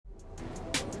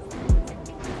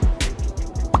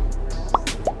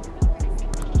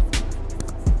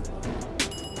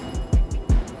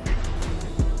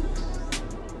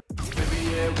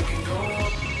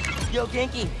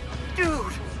stinky.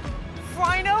 Dude!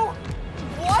 Rhino?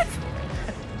 What?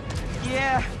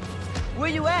 Yeah. Where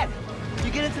you at?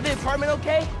 You get into the apartment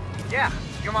okay? Yeah,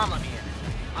 your mom let me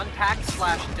in.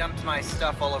 Unpacked/dumped my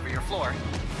stuff all over your floor.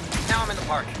 Now I'm in the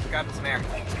park, grabbing some air.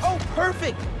 Oh,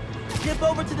 perfect! Dip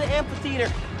over to the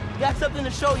amphitheater. Got something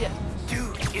to show you.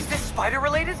 Dude, is this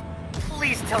spider-related?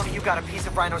 Please tell me you got a piece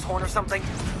of Rhino's horn or something.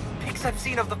 Pics I've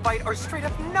seen of the fight are straight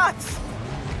up nuts!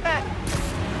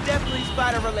 Definitely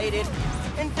spider-related.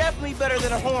 And definitely better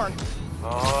than a horn.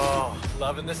 Oh,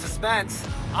 loving the suspense.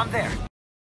 I'm there.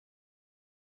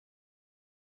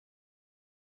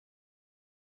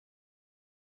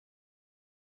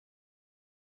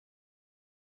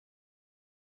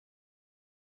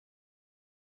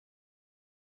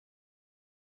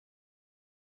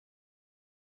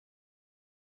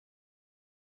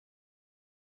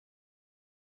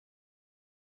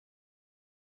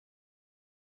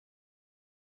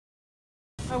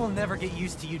 I will never get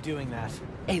used to you doing that.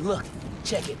 Hey, look.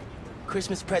 Check it.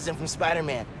 Christmas present from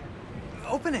Spider-Man.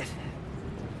 Open it.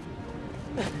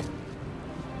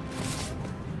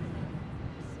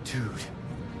 Dude,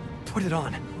 put it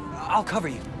on. I'll cover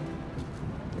you.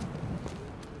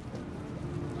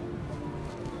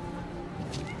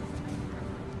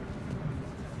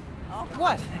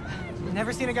 What?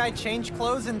 Never seen a guy change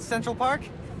clothes in Central Park?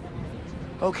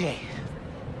 Okay.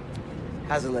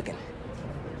 How's it looking?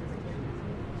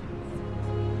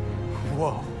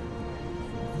 Whoa.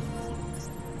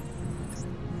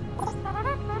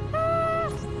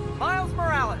 Miles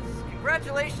Morales,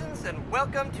 congratulations and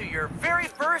welcome to your very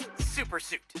first super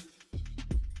suit.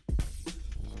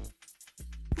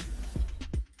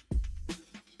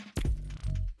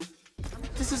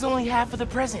 This is only half of the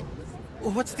present.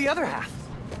 What's the other half?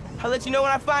 I'll let you know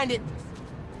when I find it.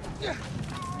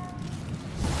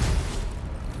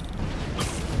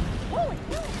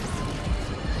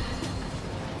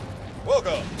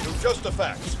 Welcome to Just the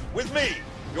Facts, with me,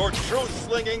 your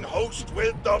truth-slinging host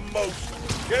with the most,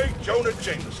 J. Jonah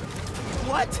Jameson.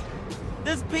 What?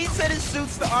 Does Pete said it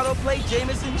suits the autoplay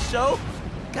Jameson show?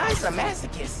 Guy's a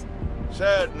masochist.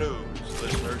 Sad news,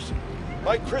 listeners.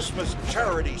 My Christmas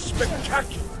charity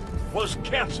spectacular was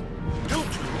canceled due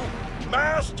to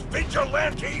masked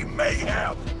vigilante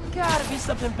mayhem. Gotta be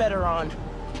something better on.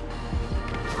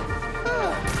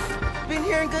 Been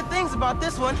hearing good things about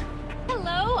this one.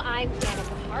 Hello, I'm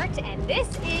Danica Hart, and this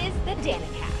is the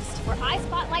DaniCast, where I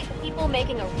spotlight the people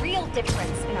making a real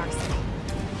difference in our city.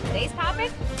 Today's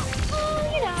topic?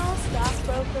 Oh, you know,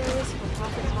 stockbrokers,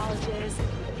 for-profit colleges,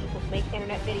 the people who make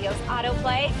internet videos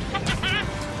autoplay.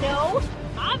 No,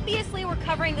 obviously we're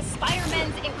covering the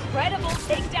Spider-Man's incredible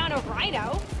takedown of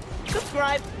Rhino.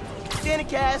 Subscribe.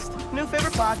 DaniCast, new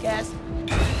favorite podcast.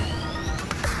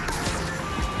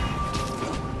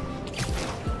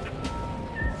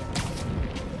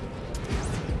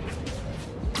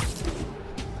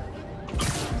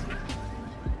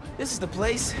 This is the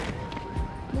place.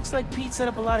 Looks like Pete set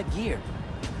up a lot of gear.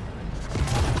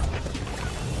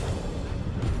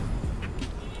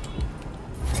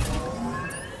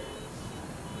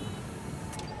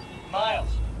 Miles,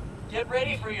 get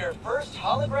ready for your first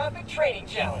holographic training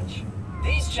challenge.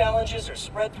 These challenges are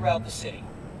spread throughout the city.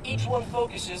 Each one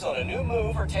focuses on a new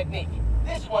move or technique.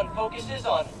 This one focuses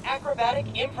on acrobatic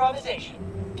improvisation.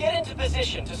 Get into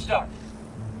position to start.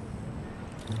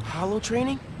 Holo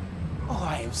training? Oh,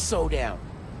 I am so down.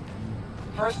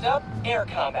 First up, air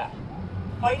combat.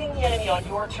 Fighting the enemy on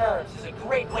your terms is a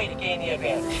great way to gain the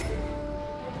advantage.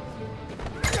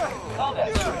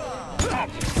 Combat strength.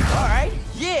 Active. All right,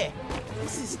 yeah.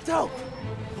 This is dope.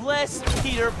 Bless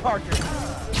Peter Parker.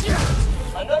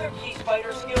 Another key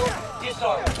spider skill,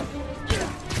 disarm.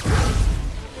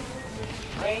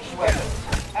 Ranged weapons.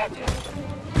 Active.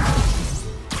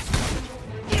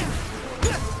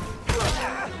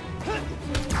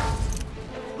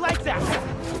 Lights out.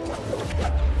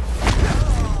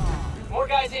 More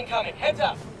guys incoming. Heads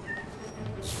up.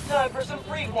 Time for some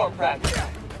freeform practice.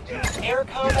 Air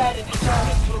combat and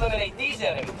disarmament to eliminate these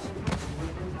enemies.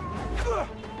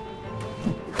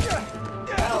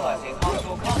 Analyzing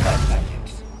hostile combat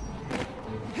tactics.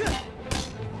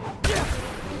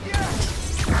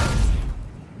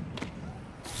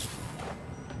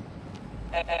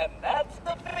 And that's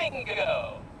the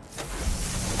bingo.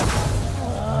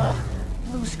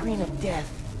 Blue screen of death.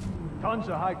 Tons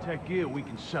of high-tech gear we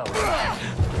can sell.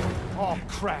 Oh,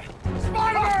 crap.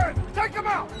 Spider-Man! Take him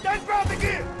out! Then grab the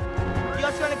gear! You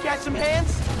guys trying to catch some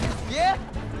hands? Yeah?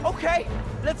 Okay,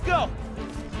 let's go.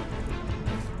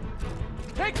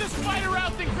 Take the spider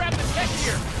out and grab the tech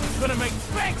gear. It's gonna make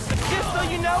banks. Just so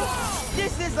you know,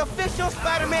 this is official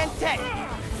Spider-Man tech.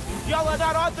 Y'all are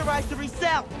not authorized to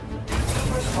resell.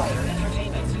 Super Spider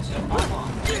Entertainment System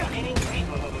unlocked. Beginning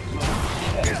reload.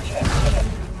 Check.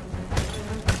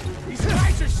 These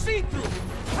guys are see-through!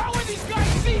 How are these guys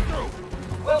see-through?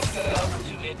 Welcome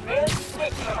to Advanced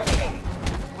Web Training.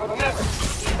 Remember,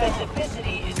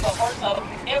 specificity is the heart of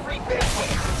every quiz.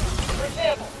 For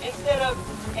example, instead of,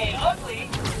 hey, ugly,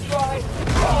 try,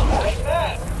 oh, like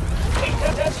that.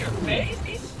 Wait, that's your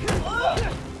face?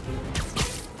 Ugh.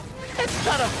 That's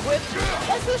not a whip,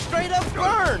 that's a straight-up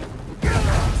burn!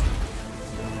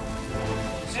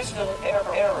 System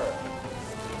error.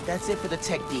 That's it for the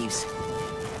tech thieves.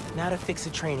 Now to fix a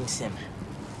training sim.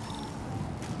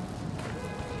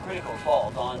 Critical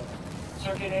fault on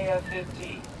circuit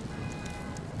AF-15.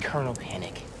 Kernel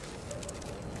panic.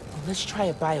 Well, let's try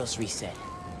a BIOS reset.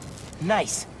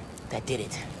 Nice! That did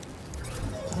it.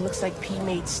 Looks like P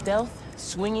made stealth,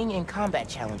 swinging, and combat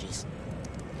challenges.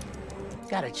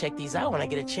 Gotta check these out when I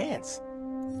get a chance.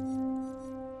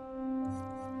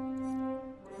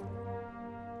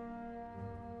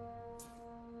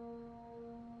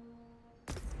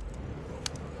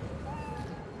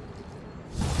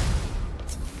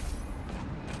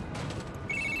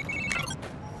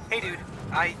 Hey dude,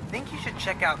 I think you should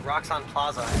check out Roxxon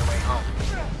Plaza on your way home.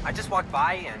 I just walked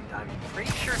by and I'm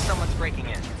pretty sure someone's breaking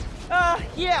in.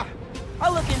 Yeah.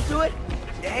 I'll look into it.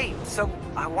 Hey, so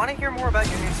I want to hear more about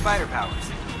your new spider powers.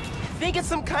 I think it's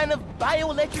some kind of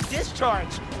bioelectric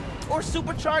discharge. Or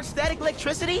supercharged static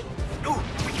electricity. Ooh,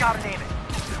 we gotta name it.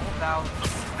 How about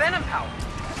Venom Power?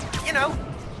 You know,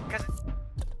 because...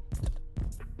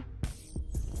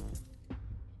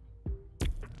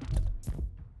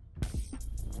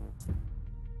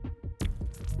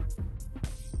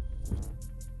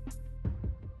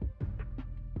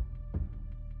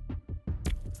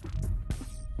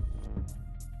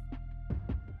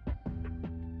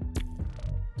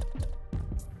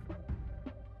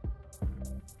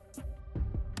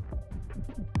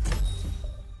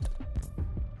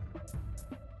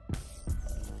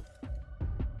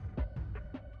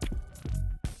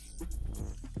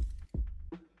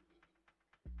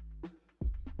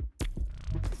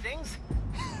 Stings?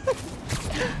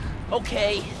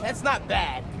 Okay, that's not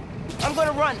bad. I'm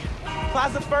gonna run.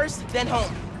 Plaza first, then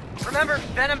home. Remember,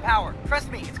 Venom Power.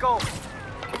 Trust me, it's gold.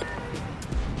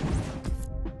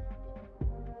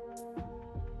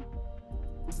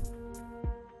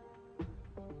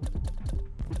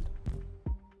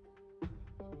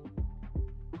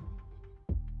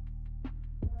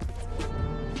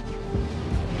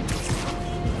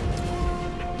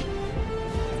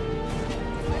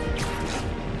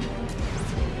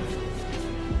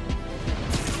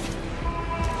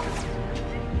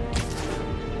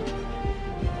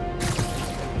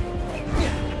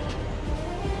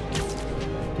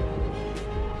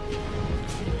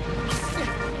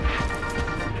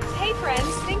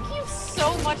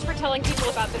 For telling people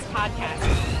about this podcast.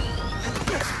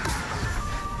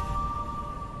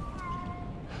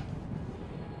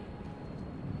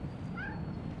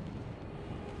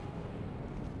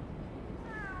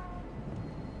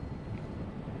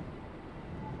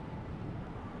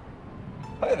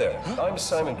 Hi there, I'm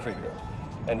Simon Krieger,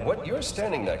 and what you're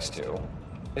standing next to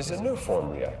is a new form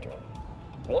reactor.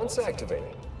 Once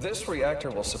activated, this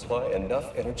reactor will supply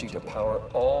enough energy to power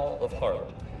all of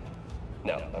Harlem.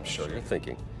 Now, I'm sure you're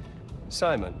thinking,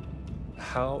 Simon,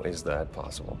 how is that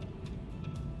possible?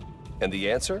 And the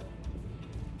answer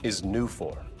is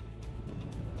Nuform.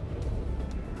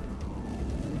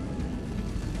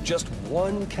 Just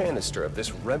one canister of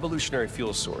this revolutionary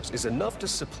fuel source is enough to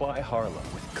supply Harlem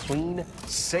with clean,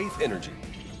 safe energy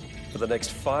for the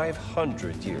next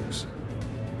 500 years.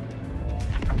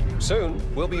 Soon,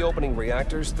 we'll be opening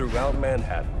reactors throughout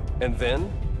Manhattan, and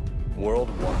then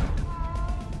worldwide.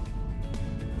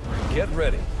 Get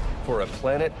ready for a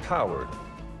planet powered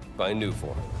by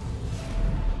Nuform.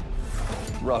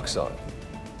 Roxxon,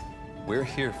 we're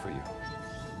here for you.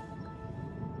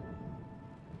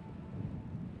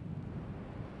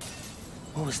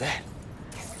 What was that?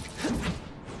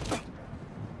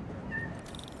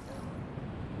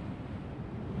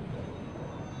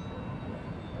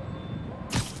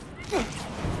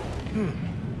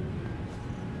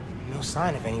 No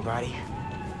sign of anybody.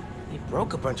 They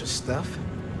broke a bunch of stuff.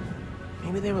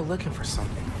 Maybe they were looking for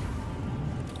something.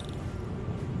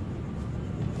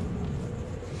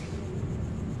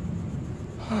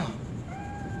 Huh.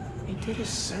 They did a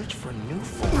search for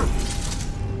Nuform.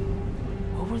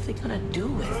 What were they gonna do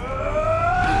with it?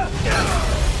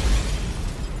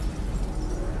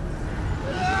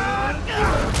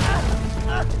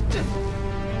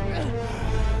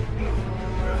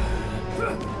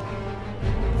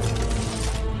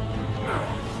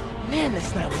 Man,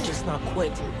 this night would just not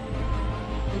quit.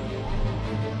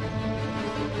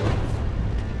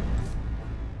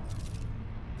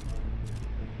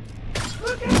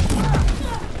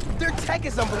 Their tech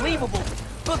is unbelievable,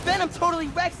 but Venom totally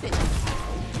wrecks it.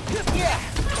 Yeah,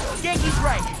 Yankee's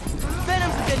right.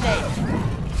 Venom's a good name.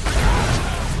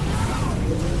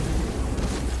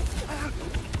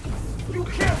 You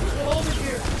can't hold it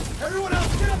here! Everyone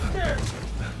else, get upstairs!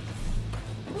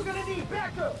 We're gonna need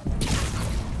backup!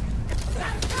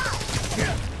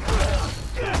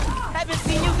 Haven't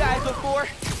seen you guys before.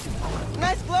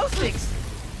 Nice glow sticks.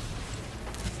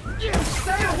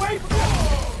 Stay away from me!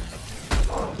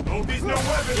 Hope these no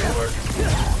weapons work!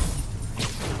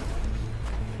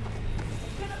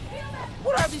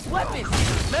 What are these weapons?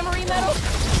 Memory metal?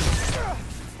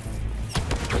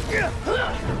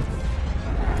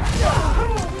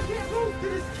 Come on, we can't move to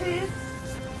this kid!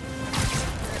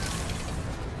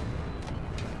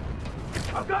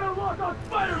 I've got a lock on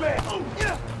Spider-Man!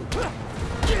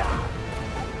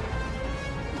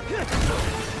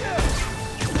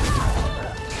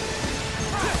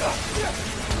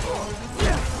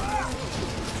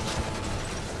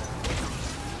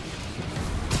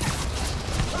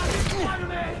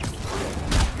 Spider-Man!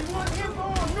 You want info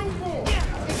on new form?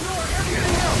 Ignore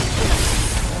everything else!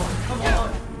 Come on!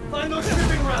 Find those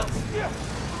shipping routes!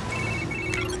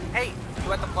 Hey,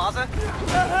 you at the plaza?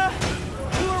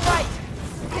 You were right.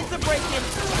 It's a break-in.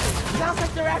 Sounds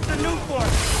like they're after new form.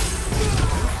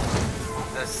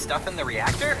 The stuff in the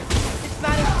reactor? It's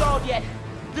not installed yet.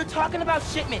 They're talking about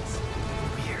shipments.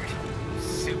 Weird.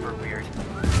 Super weird.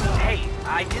 Hey,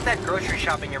 I did that grocery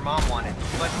shopping your mom wanted,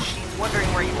 but she's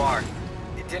wondering where you are.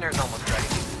 Dinner's almost ready.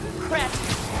 Crap.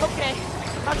 Okay,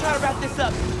 I'll try to wrap this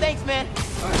up. Thanks, man.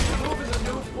 Moving the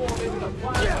new form into the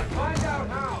plaza. Find out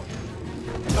how.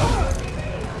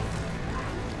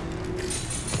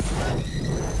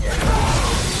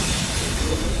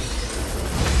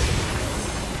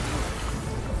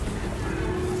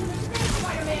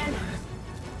 Spider-Man.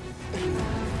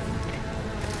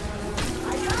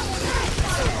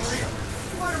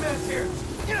 Spider-Man's here.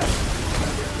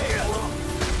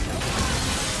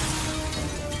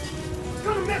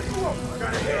 Gonna mess you up. I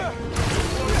got a hit.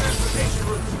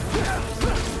 Transportation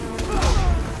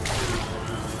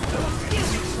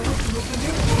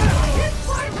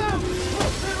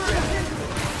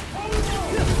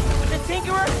The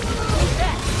Tinkerer? Who's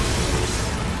that?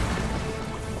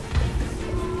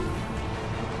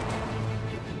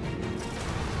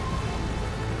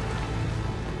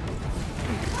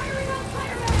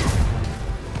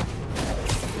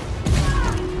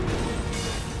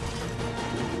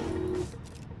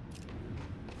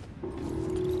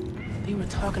 They were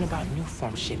talking about new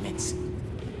form shipments.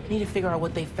 Need to figure out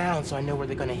what they found so I know where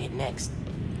they're gonna hit next.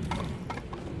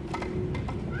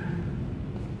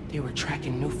 They were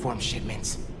tracking new form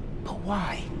shipments. But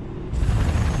why?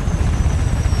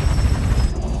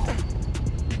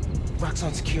 Rock's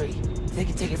on security. They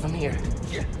can take it from here.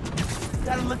 Yeah.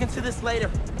 Gotta look into this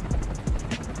later.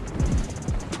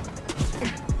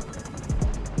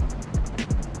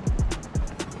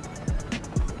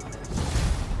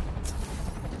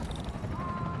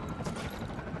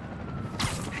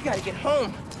 I gotta get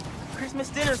home. Christmas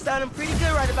dinner's sounding pretty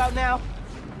good right about now.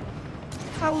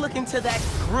 I'll look into that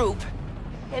group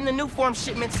and the new form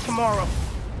shipments tomorrow.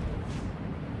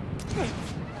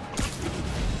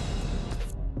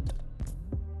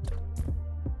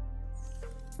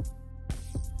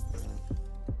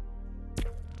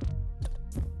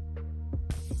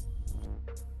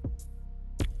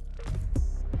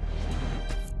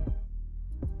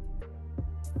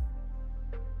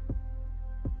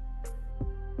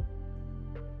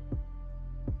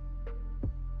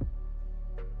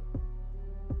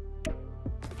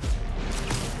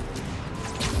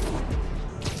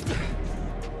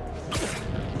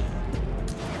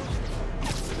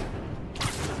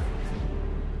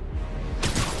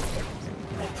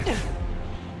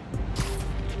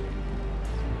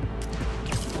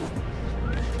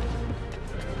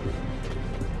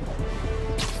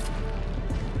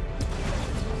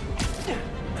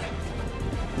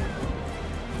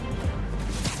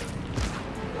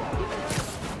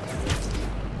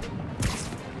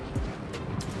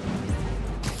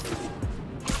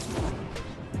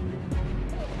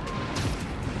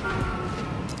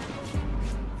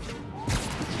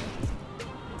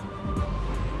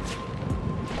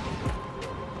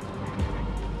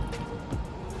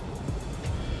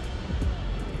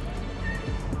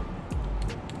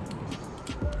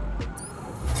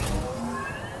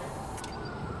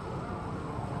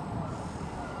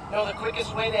 Know the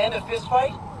quickest way to end a fist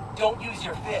fight? Don't use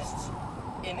your fists.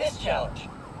 In this challenge,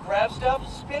 grab stuff,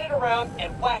 spin it around,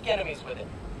 and whack enemies with it.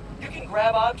 You can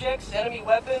grab objects, enemy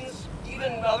weapons,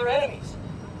 even other enemies.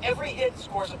 Every hit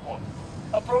scores a point.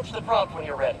 Approach the prompt when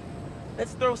you're ready.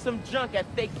 Let's throw some junk at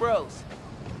fake bros.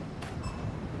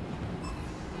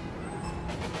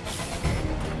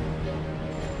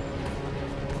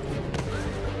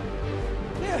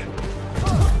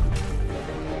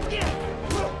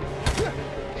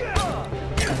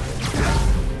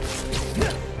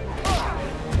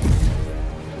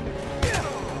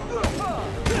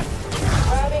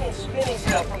 Grabbing and spinning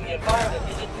stuff from the environment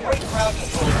is a great crowd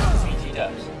control that the CT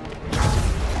does.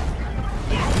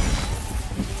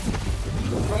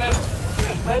 Remember, you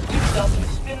can web dudes up and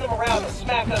spin them around to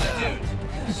smack other dudes.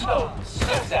 So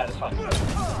satisfying.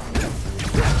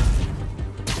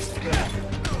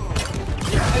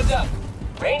 Heads up.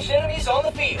 Ranged enemies on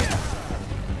the field.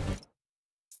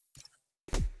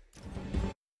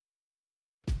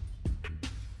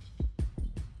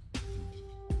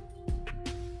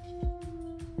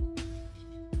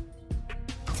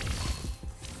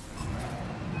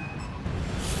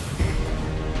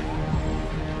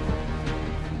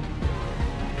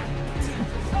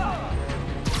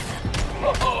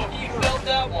 Oh, you felt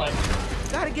that one.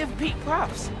 Gotta give Pete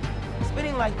props.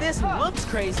 Spinning like this looks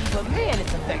crazy, but man,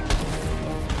 it's effective.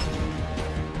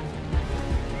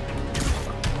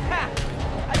 Ha!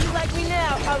 How you like me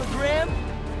now, hologram?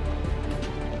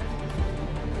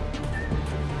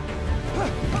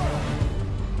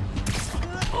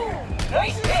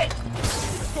 Nice hit!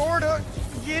 Sorta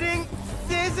getting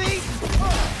dizzy.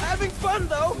 Having fun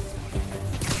though.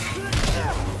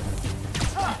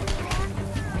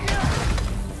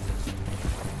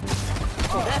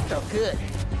 Oh, that felt good.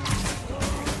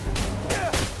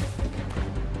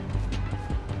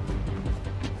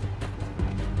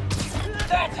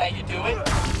 That's how you do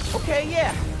it. Okay,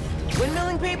 yeah.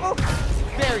 Windmilling people?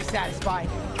 Very satisfying.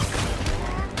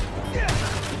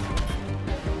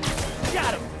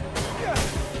 Got him.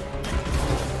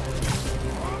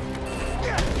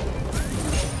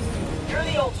 You're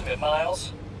the ultimate,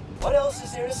 Miles. What else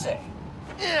is there to say?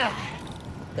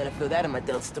 Gotta feel that in my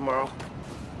delts tomorrow.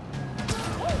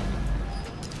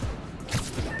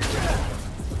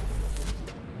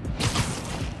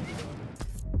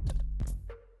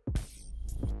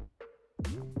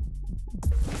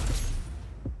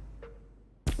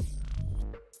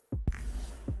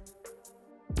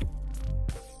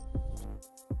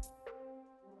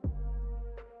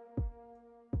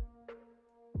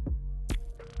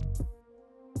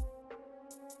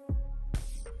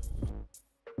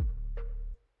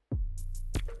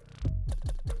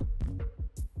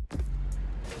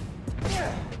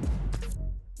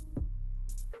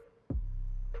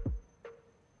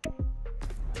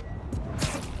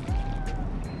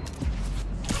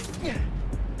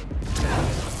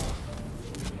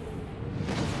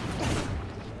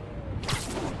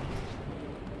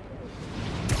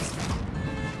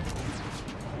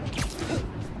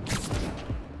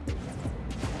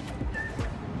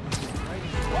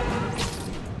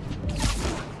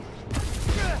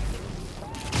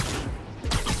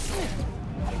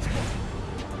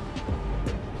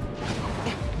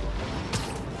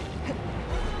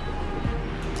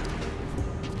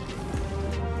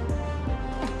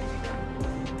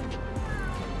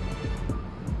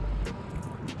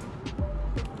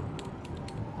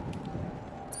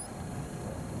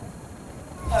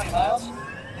 Hi, Miles.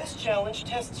 This challenge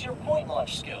tests your point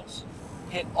launch skills.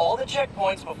 Hit all the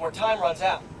checkpoints before time runs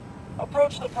out.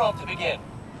 Approach the prompt to begin.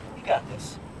 You got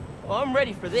this. Well, I'm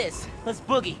ready for this. Let's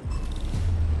boogie.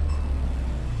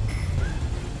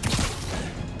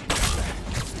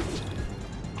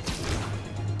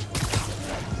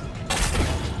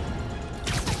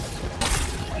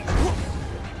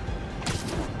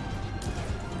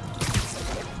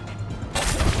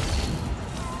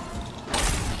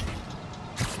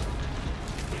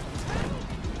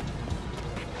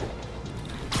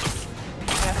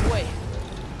 Halfway.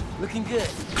 Looking good.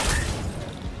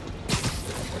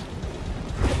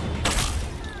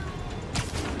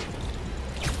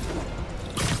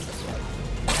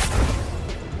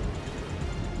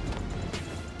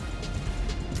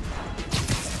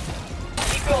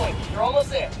 Keep going. You're almost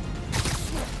there.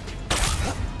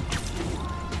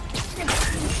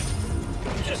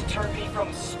 You just turned me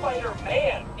from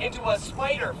Spider-Man into a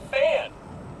Spider-Fan.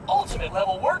 Ultimate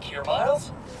level work here,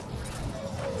 Miles.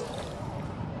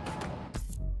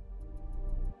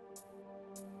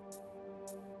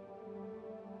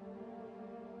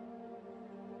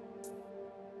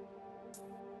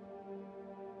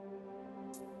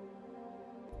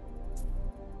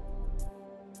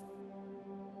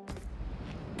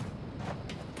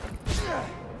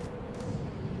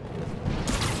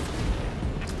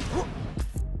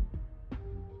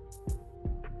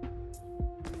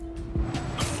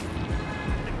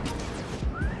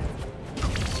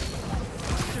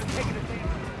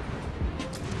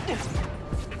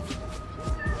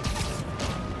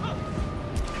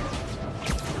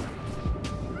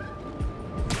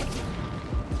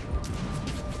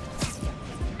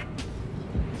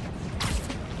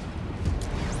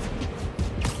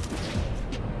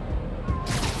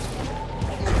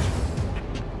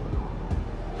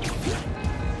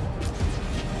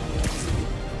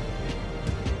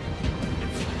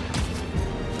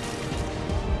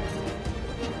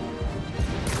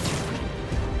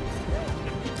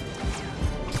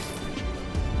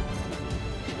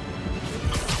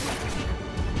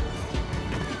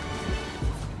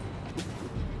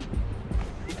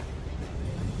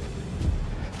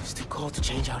 call to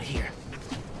change out here.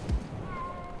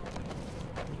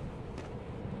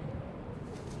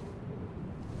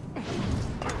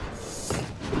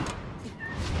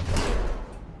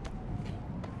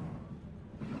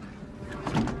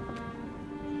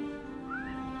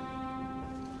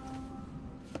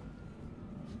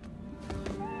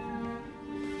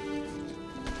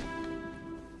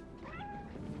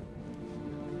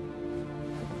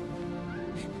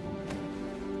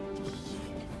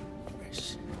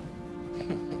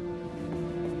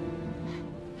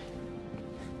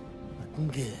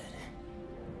 Good.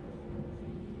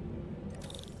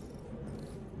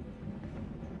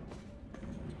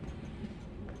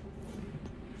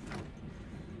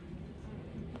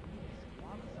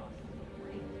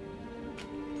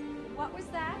 What was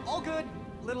that? All good.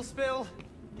 Little spill.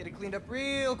 Get it cleaned up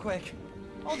real quick.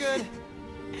 All good.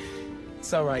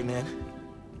 It's all right, man.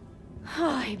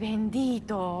 Ay,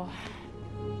 bendito.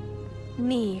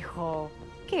 Mi hijo.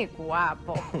 Qué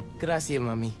guapo. Gracias,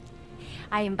 mami.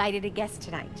 I invited a guest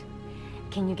tonight.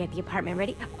 Can you get the apartment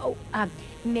ready? Oh,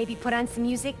 maybe put on some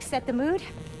music to set the mood?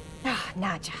 Ah,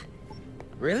 Naja.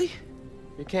 Really?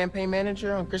 Your campaign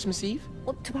manager on Christmas Eve?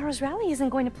 Well, tomorrow's rally isn't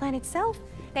going to plan itself.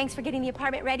 Thanks for getting the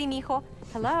apartment ready, mijo.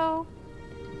 Hello?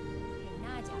 Hey,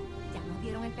 Naja, ¿ya nos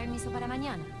dieron el permiso para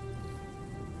mañana?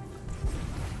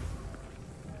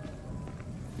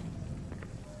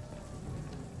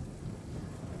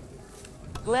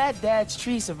 Glad Dad's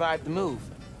tree survived the move.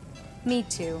 Me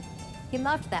too. He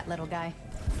loved that little guy.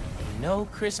 No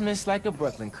Christmas like a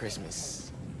Brooklyn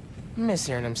Christmas. Miss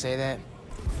hearing him say that.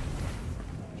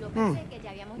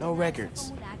 No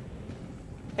records.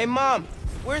 Hey, Mom,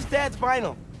 where's Dad's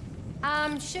vinyl?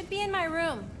 Should be in my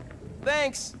room.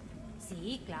 Thanks.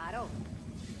 Sí, claro.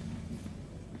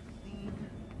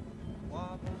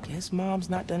 Guess Mom's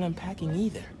not done unpacking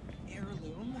either.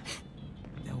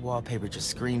 That wallpaper just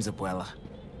screams Abuela.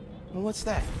 Well, what's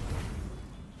that?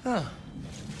 Huh.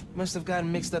 Must have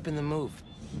gotten mixed up in the move.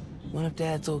 One of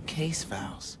Dad's old case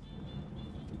files.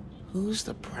 Who's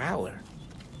the Prowler?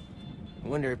 I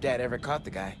wonder if Dad ever caught the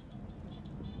guy.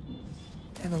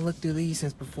 Haven't looked through these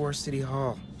since before City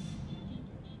Hall.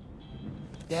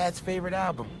 Dad's favorite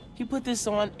album. He put this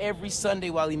on every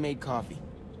Sunday while he made coffee.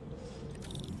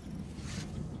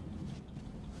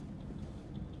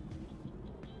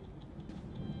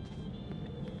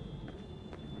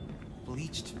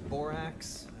 Bleached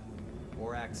borax.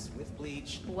 Borax with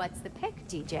bleach. What's the pick,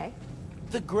 DJ?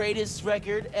 The greatest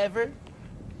record ever?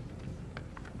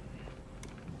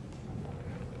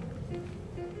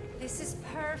 This is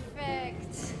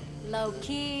perfect.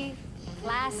 Low-key,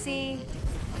 classy.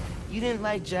 You didn't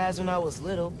like jazz when I was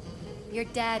little. Your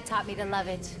dad taught me to love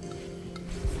it.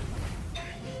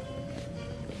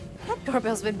 That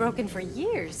doorbell's been broken for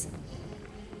years.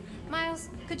 Miles,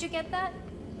 could you get that?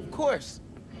 Of course.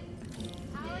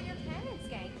 How are your parents,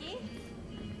 Genki?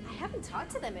 I haven't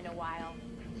talked to them in a while.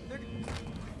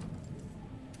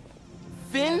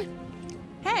 Finn?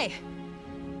 Hey!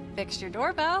 Fixed your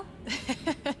doorbell.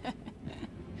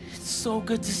 It's so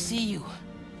good to see you.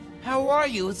 How are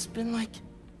you? It's been like...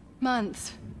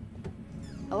 Months.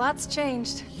 A lot's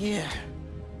changed. Yeah,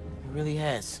 it really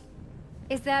has.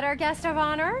 Is that our guest of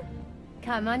honor?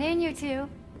 Come on in, you two.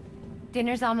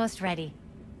 Dinner's almost ready.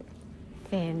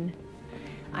 Finn,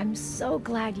 I'm so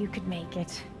glad you could make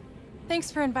it.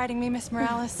 Thanks for inviting me, Miss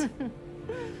Morales.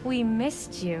 We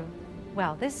missed you.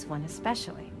 Well, this one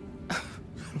especially.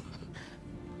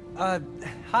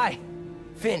 Hi.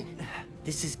 Finn,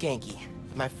 this is Genki,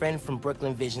 my friend from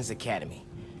Brooklyn Visions Academy.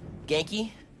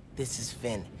 Genki, this is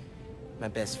Finn, my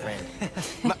best friend.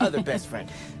 My other best friend.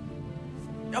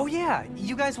 Oh yeah,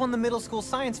 you guys won the middle school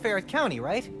science fair at County,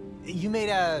 right? You made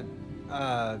a,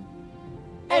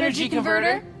 Energy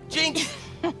converter? Jinx!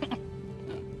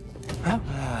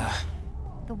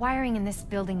 The wiring in this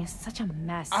building is such a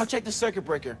mess. I'll check the circuit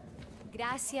breaker.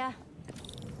 Gracias.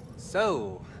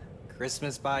 So,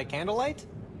 Christmas by candlelight?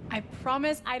 I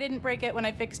promise I didn't break it when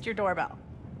I fixed your doorbell.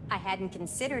 I hadn't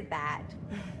considered that.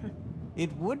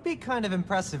 It would be kind of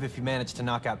impressive if you managed to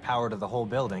knock out power to the whole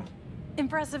building.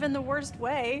 Impressive in the worst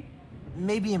way.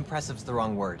 Maybe impressive's the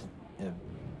wrong word.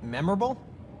 Memorable?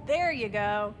 There you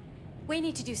go. We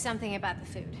need to do something about the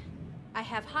food. I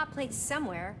have hot plates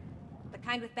somewhere, the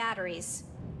kind with batteries.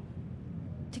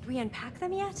 Did we unpack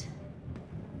them yet?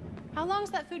 How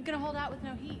long's that food gonna hold out with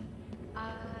no heat?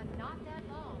 Not that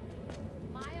long.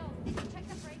 Miles, did you check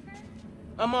the breaker?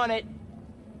 I'm on it.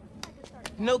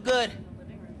 No good.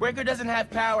 Breaker doesn't have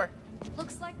power.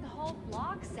 Looks like the whole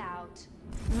block's out.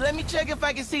 Let me check if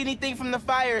I can see anything from the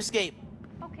fire escape.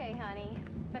 Okay, honey,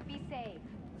 but be safe.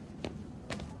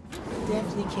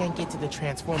 Definitely can't get to the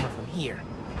transformer from here.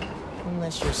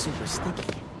 Unless you're super sticky.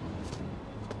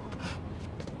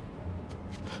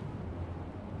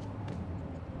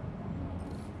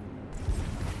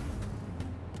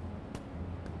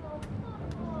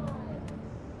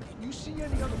 You see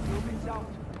any other buildings out?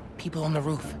 People on the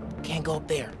roof. Can't go up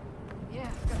there. Yeah,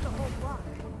 got the whole block.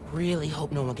 Really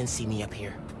hope no one can see me up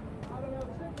here.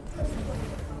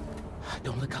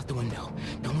 Don't look out the window.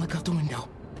 Don't look out the window.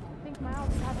 Think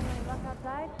Miles is having any luck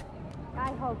outside?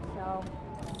 I hope so.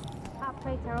 Hot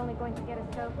plates are only going to get us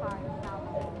so far in the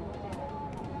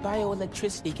South.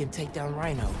 Bioelectricity can take down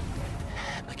Rhino.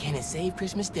 But can it save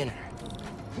Christmas dinner?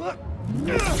 Come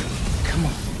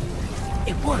on.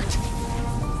 It worked!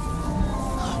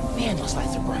 Oh man, those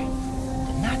lights are bright.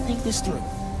 Did not think this through.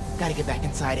 Gotta get back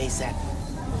inside ASAP.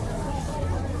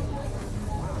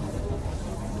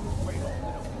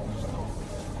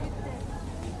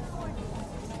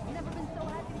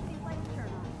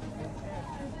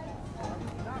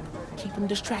 Keep him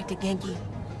distracted, Genki.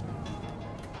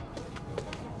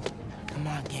 Come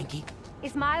on, Genki.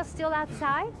 Is Miles still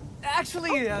outside?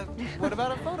 Actually, what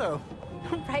about a photo?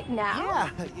 Right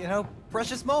now? Yeah, you know,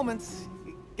 precious moments.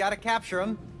 You gotta capture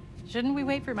them. Shouldn't we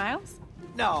wait for Miles?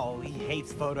 No, he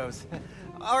hates photos.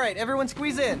 All right, everyone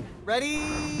squeeze in.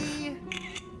 Ready?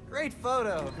 Great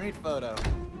photo, great photo.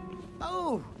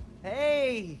 Oh,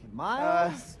 hey,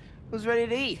 Miles. Who's ready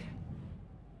to eat?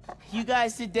 You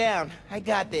guys sit down. I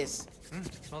got this.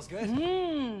 Smells good.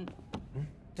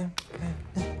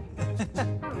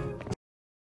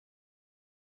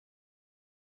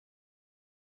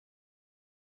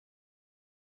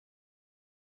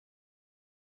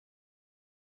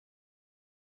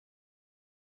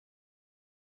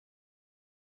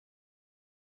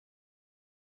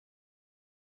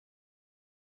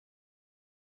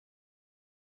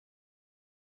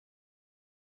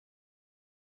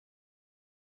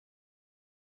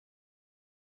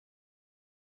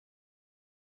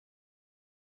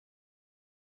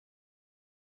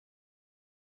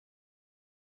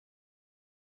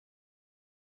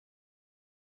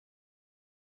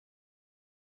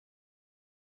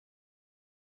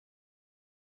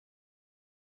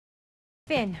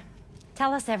 Finn,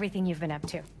 tell us everything you've been up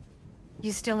to.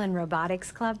 You still in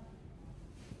robotics club?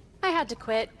 I had to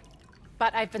quit,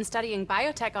 but I've been studying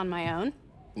biotech on my own.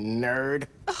 Nerd.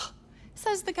 Ugh,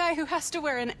 says the guy who has to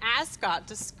wear an ascot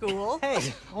to school.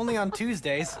 Hey, only on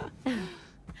Tuesdays.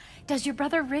 Does your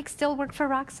brother Rick still work for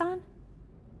Roxxon?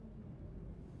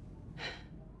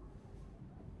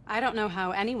 I don't know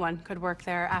how anyone could work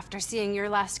there after seeing your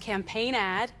last campaign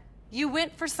ad. You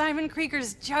went for Simon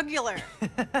Krieger's jugular.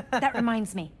 That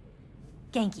reminds me.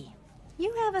 Genki,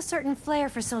 you have a certain flair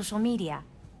for social media.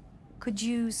 Could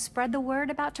you spread the word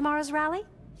about tomorrow's rally?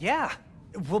 Yeah,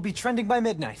 we'll be trending by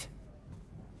midnight.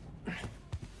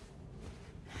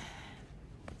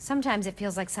 Sometimes it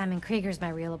feels like Simon Krieger's my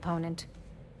real opponent.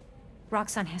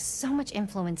 Roxxon has so much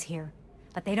influence here,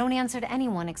 but they don't answer to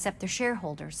anyone except their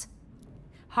shareholders.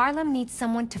 Harlem needs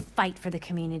someone to fight for the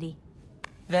community.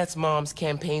 That's Mom's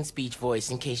campaign speech voice,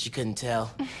 in case you couldn't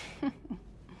tell.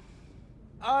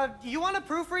 You want to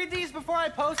proofread these before I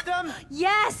post them?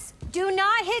 Yes! Do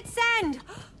not hit send!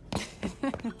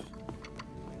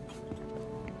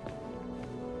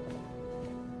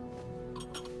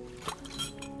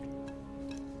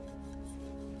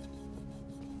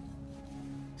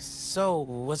 So,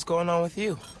 what's going on with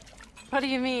you? What do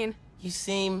you mean? You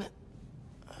seem...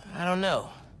 I don't know.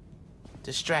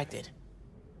 Distracted.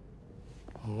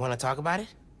 Want to talk about it?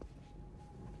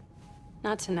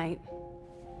 Not tonight.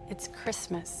 It's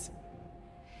Christmas.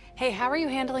 Hey, how are you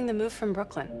handling the move from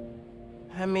Brooklyn?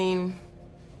 I mean,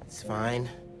 it's fine.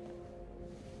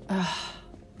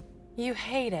 You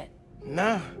hate it.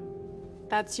 Nah.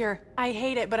 That's your I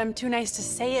hate it, but I'm too nice to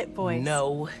say it voice.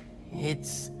 No,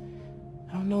 it's...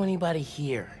 I don't know anybody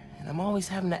here, and I'm always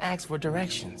having to ask for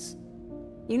directions.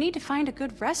 You need to find a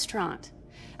good restaurant.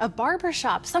 A barber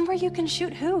shop, somewhere you can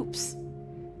shoot hoops.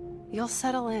 You'll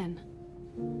settle in.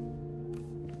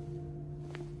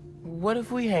 What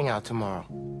if we hang out tomorrow?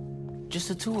 Just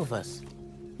the two of us.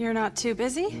 You're not too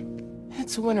busy?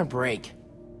 It's winter break.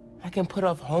 I can put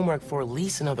off homework for at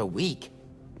least another week.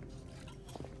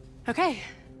 Okay.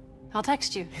 I'll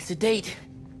text you. It's a date.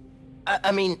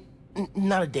 I mean,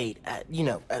 not a date. You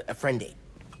know, a friend date.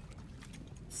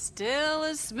 Still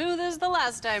as smooth as the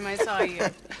last time I saw you.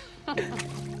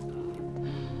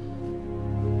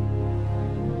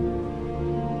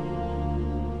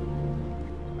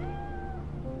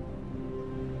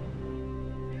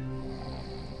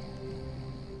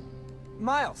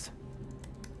 Miles,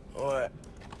 What?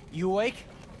 you awake?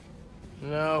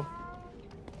 No.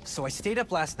 So I stayed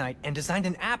up last night and designed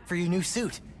an app for your new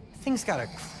suit. thing's got a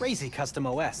crazy custom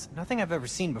OS. Nothing I've ever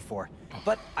seen before.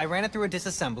 But I ran it through a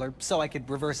disassembler so I could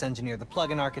reverse engineer the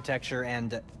plugin architecture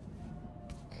and...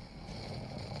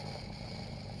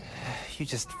 You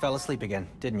just fell asleep again,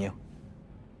 didn't you?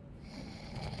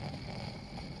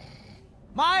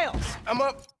 Miles! I'm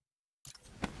up.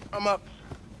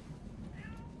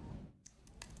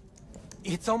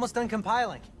 It's almost done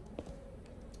compiling.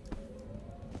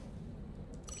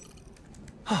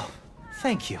 Oh,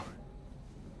 thank you.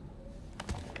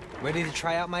 Ready to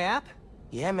try out my app?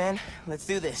 Yeah, man. Let's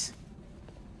do this.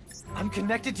 I'm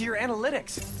connected to your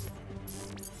analytics.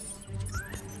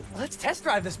 Let's test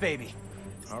drive this baby.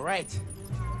 All right.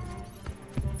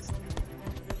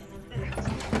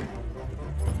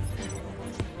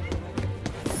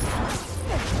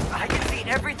 I can see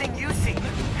everything you see.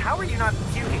 How are you not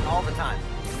puking all the time?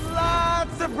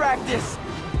 Lots of practice.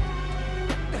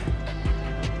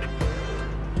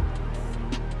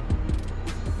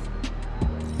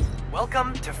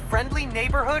 Welcome to Friendly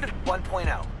Neighborhood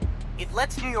 1.0. It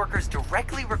lets New Yorkers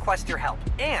directly request your help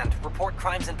and report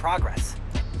crimes in progress.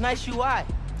 Nice UI.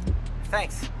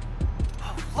 Thanks.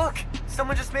 Oh, look!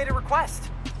 Someone just made a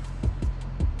request.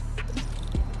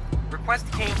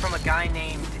 Request came from a guy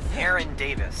named Aaron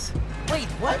Davis. Wait,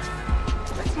 what?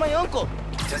 That's my uncle.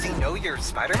 Does he know you're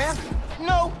Spider-Man?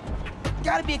 No.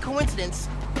 Gotta be a coincidence.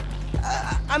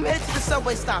 I'm headed to the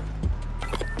subway stop.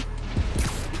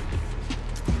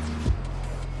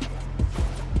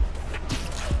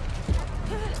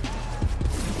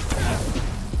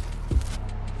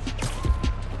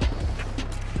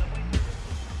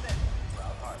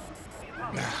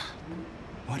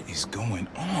 What is going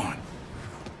on?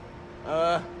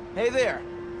 Hey there.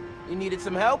 You needed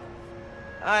some help?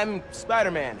 I'm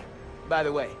Spider-Man, by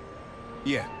the way.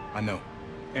 Yeah, I know.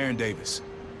 Aaron Davis.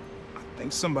 I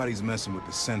think somebody's messing with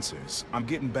the sensors. I'm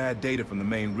getting bad data from the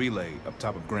main relay up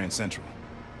top of Grand Central.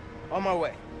 On my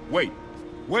way. Wait!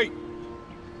 Wait!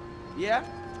 Yeah?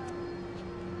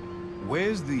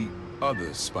 Where's the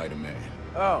other Spider-Man?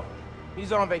 Oh,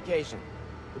 he's on vacation.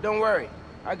 But don't worry,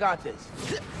 I got this.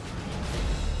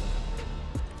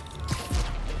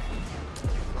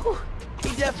 Whew,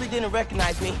 he definitely didn't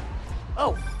recognize me.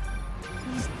 Oh,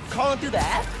 he's calling through the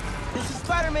app? This is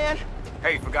Spider-Man.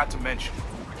 Hey, forgot to mention,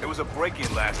 there was a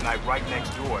break-in last night right next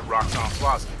door at Roxxon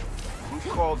Plaza. Group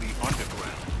called the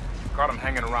Underground. Caught him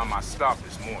hanging around my stop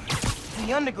this morning.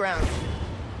 The Underground.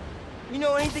 You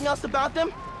know anything else about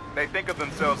them? They think of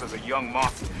themselves as a young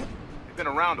mafia. They've been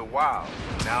around a while.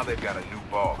 Now they've got a new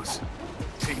boss.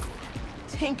 Tinkerer.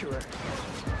 Tinkerer.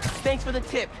 Thanks for the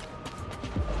tip.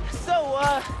 So,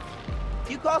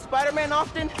 you call Spider-Man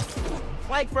often?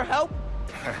 Like, for help?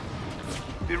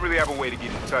 Didn't really have a way to get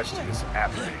in touch to this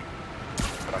app thing.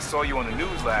 But I saw you on the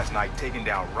news last night taking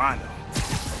down Rhino.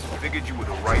 Figured you were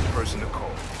the right person to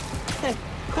call.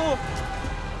 Cool.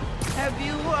 Have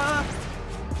you,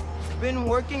 been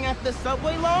working at the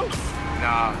subway long?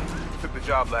 Nah, took the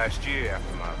job last year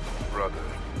after my brother.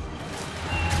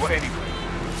 Well, anyway,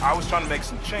 I was trying to make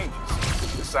some changes.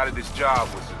 Decided this job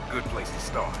was a good place to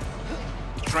start.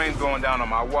 Train going down on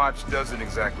my watch doesn't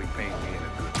exactly paint me in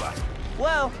a good light.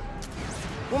 Well,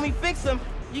 when we fix them,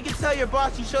 you can tell your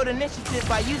boss you showed initiative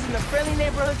by using the Friendly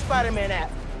Neighborhood Spider-Man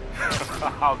app.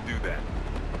 I'll do that.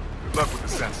 Good luck with the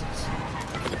sensors.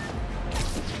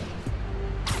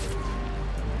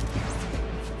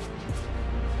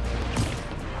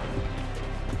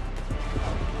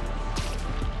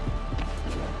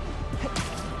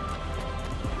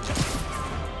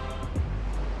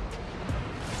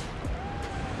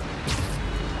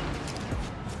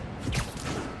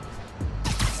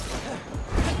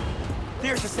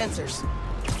 There's the sensors.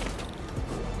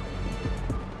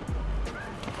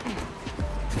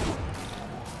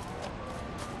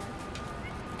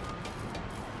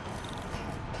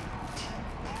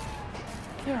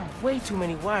 There are way too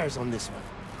many wires on this one.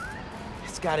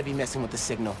 It's gotta be messing with the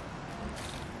signal.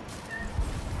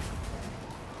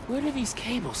 Where do these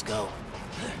cables go?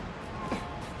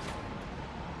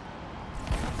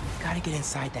 Gotta get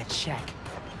inside that shack.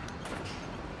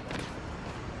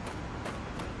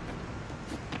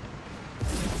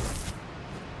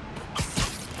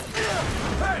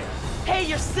 Hey,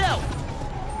 yourself!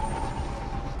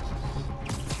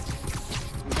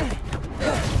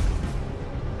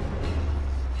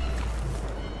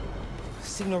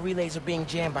 Signal relays are being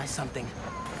jammed by something.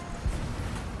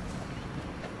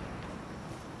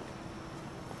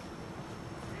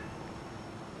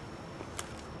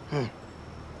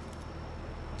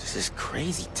 This is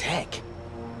crazy tech.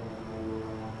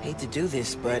 Hate to do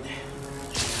this, but...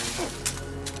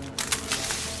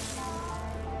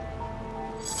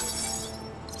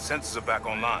 Sensors are back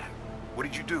online. What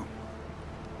did you do?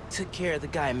 took care of the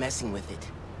guy messing with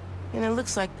it. And it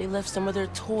looks like they left some of their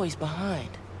toys behind.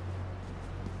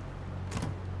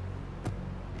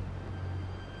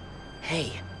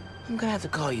 Hey, I'm gonna have to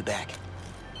call you back.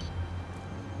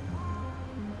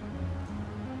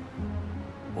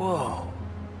 Whoa.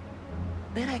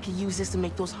 Bet I could use this to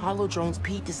make those holo drones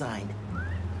Pete designed.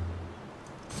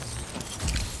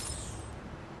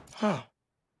 Huh.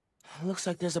 Looks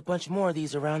like there's a bunch more of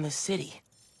these around the city.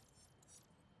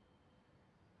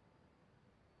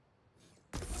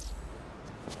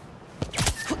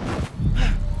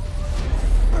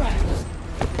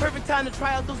 Perfect time to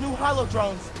try out those new holo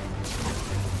drones.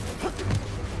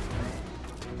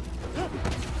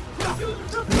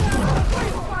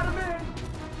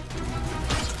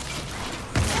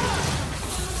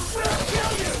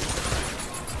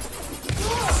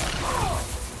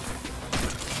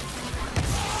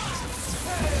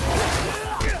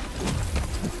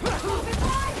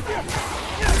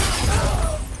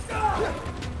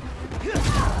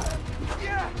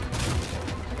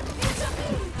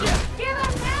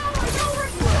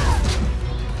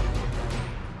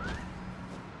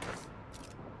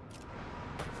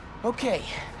 Okay.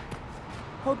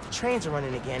 Hope the trains are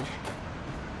running again.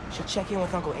 Should check in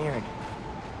with Uncle Aaron.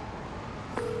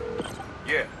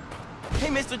 Yeah. Hey,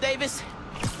 Mr. Davis.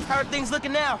 How are things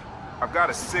looking now? I've got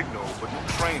a signal, but no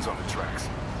trains on the tracks.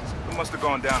 It must have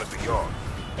gone down at the yard.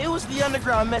 It was the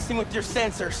underground messing with your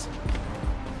sensors.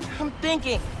 I'm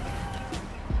thinking,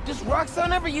 does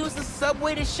Roxxon ever use the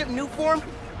subway to ship new form?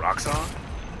 Roxxon?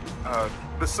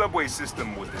 The subway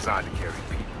system was designed to carry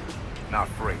people, not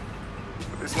freight.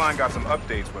 But this line got some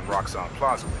updates when Roxxon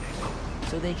Plaza went in.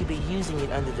 So they could be using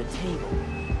it under the table.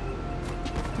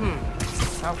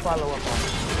 I'll follow up on it.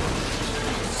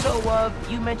 So,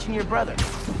 you mentioned your brother.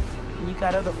 You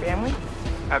got other family?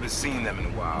 Haven't seen them in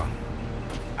a while.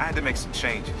 I had to make some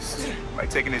changes,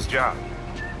 like taking his job.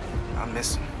 I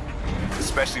miss him,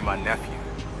 especially my nephew.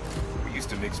 We used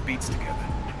to mix beats together.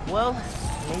 Well,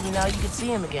 maybe now you can see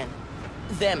him again.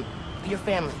 Them, your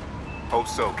family. Hope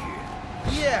so, kid.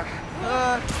 Yeah,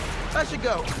 I should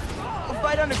go. I'll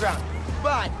fight underground.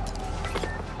 Bye.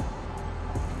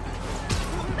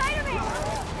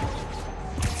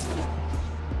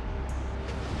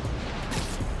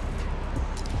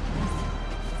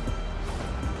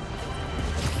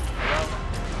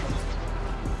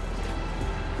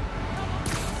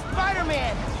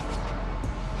 Spider-Man!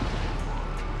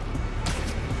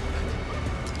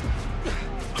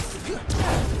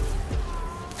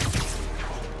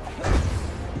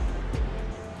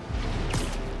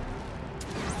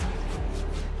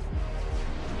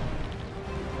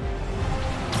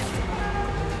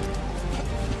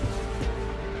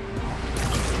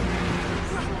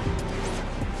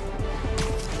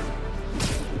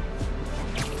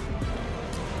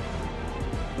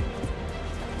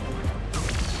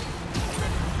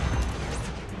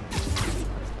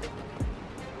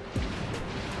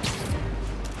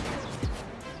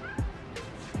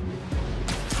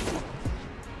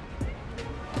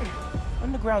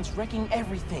 Underground's wrecking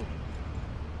everything.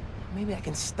 Maybe I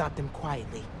can stop them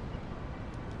quietly.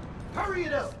 Hurry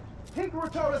it up!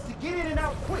 Tinkerer told us to get in and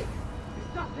out quick. This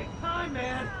stuff takes time,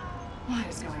 man. What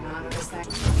is going on with this thing?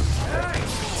 Hey!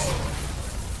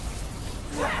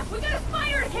 Crap, we got a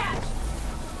fire to catch!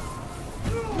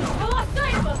 I lost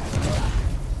sight of him!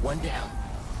 One down.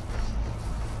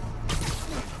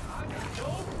 I got no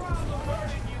problem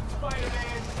learning you,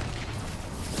 Spider-Man.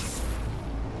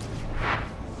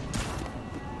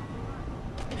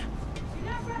 You're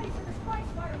not ready for this fight,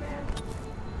 Spider-Man!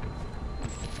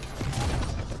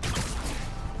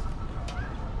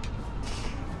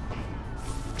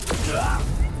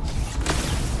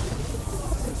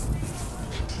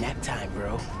 Nap time,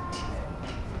 bro.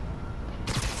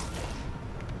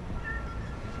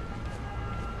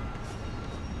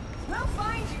 We'll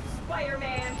find you,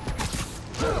 Spider-Man!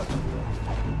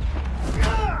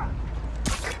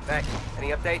 Hey, any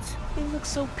updates? They look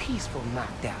so peaceful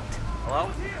knocked out.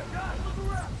 Hello?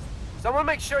 Someone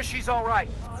make sure she's all right.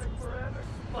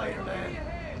 Spider-Man.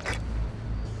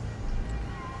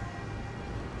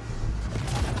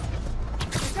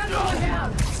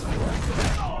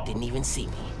 Didn't even see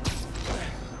me.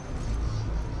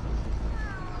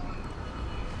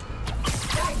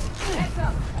 Heads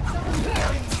up!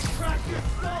 Crack your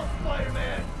skull,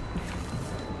 Spider-Man.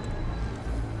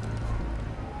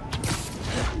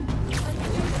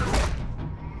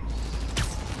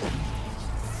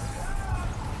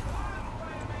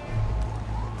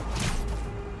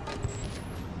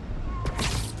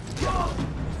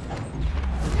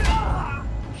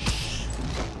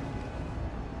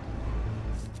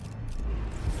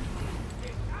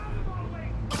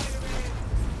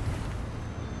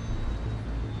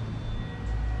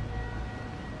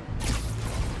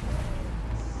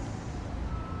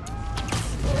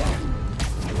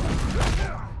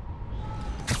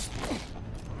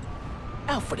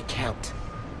 Out for the count.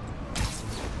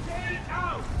 Stay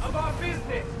out of our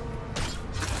business!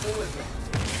 Who is it?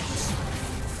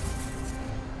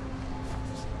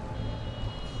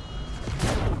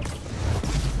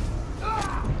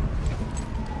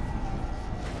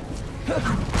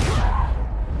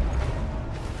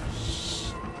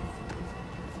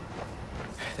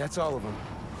 That's all of them.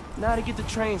 Now to get the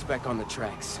trains back on the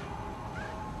tracks.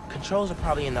 Controls are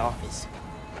probably in the office.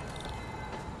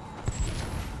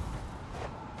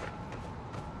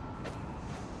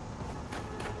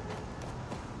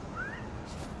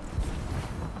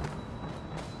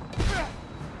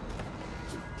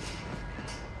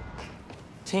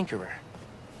 Tinkerer.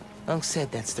 Unc said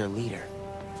that's their leader.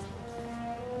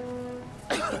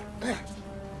 Oh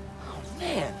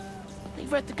man, they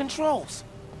read the controls.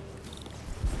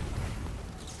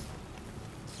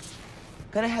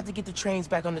 Gonna have to get the trains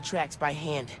back on the tracks by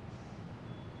hand.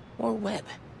 Or web.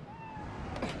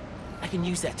 I can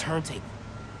use that turntable.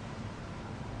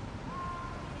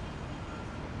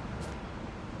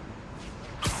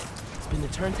 Spin the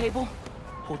turntable,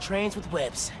 pull trains with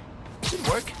webs. Should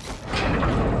work.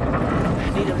 I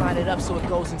need to line it up so it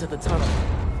goes into the tunnel.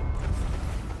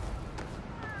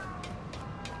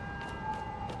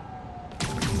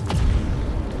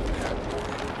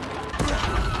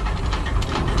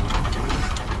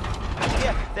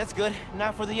 That's good.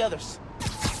 Now for the others.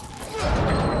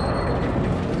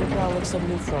 Underground looks up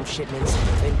Nuform shipments,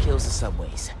 then kills the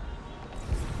subways.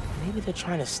 Maybe they're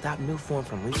trying to stop Nuform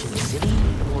from reaching the city,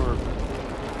 or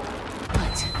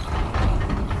what?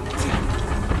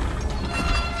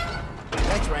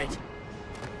 That's right.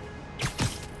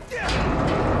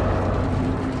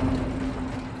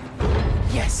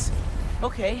 Yes.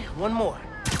 Okay, one more.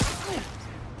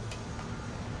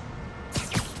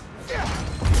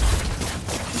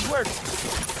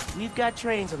 Worked. We've got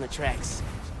trains on the tracks.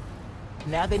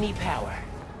 Now they need power.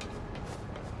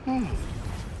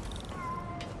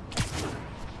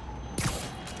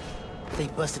 They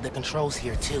busted the controls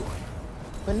here too,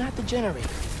 but not the generator.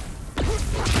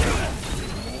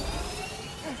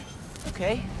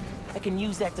 Okay, I can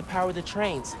use that to power the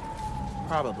trains.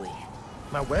 Probably.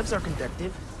 My webs are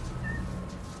conductive.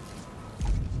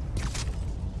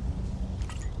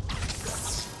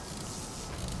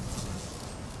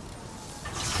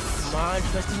 Come on,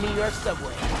 trusty New York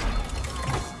subway.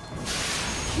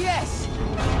 Yes!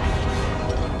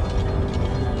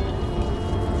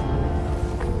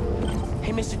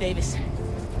 Hey, Mr. Davis.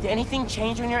 Did anything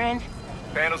change on your end?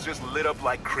 Panels just lit up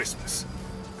like Christmas.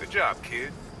 Good job,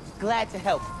 kid. Glad to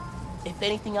help. If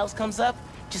anything else comes up,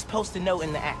 just post a note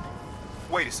in the app.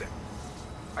 Wait a second.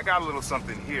 I got a little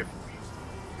something here for you.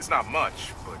 It's not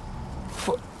much, but...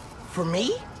 For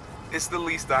me? It's the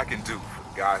least I can do for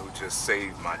the guy who just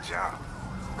saved my job.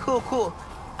 Cool, cool.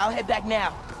 I'll head back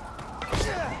now.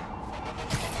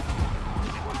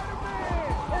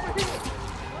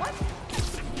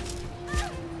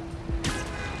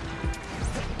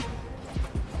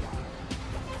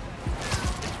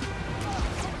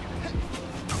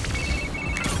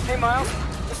 Hey, Miles.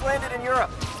 Just landed in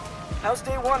Europe. How's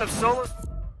day one of solo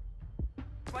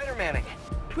Spider-Manning?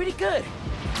 Pretty good.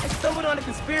 I stumbled on a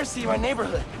conspiracy in my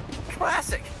neighborhood.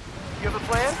 Classic. You have a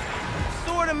plan?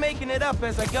 Sort of making it up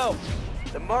as I go.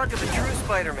 The mark of a true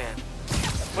Spider-Man.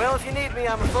 Well, if you need me,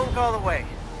 I'm a phone call away.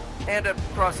 And a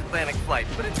cross-Atlantic flight,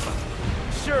 but it's fun.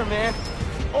 Sure, man.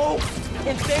 Oh,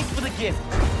 and thanks for the gift.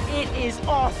 It is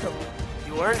awesome.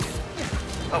 You earned it.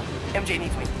 Oh, MJ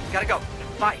needs me. Gotta go.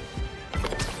 Bye.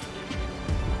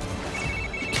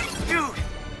 Dude,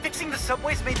 fixing the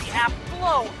subways made the app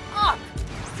blow up.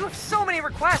 You have so many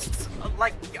requests.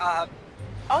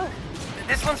 Oh,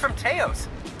 this one's from Teos.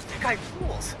 That guy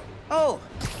rules. Oh,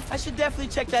 I should definitely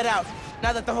check that out,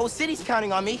 now that the whole city's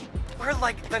counting on me. We're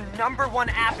like the #1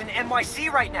 app in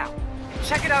NYC right now.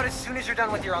 Check it out as soon as you're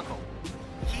done with your uncle.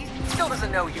 He still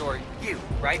doesn't know you're you,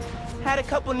 right? Had a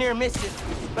couple near misses,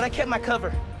 but I kept my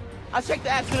cover. I'll check the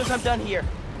app as soon as I'm done here.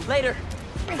 Later.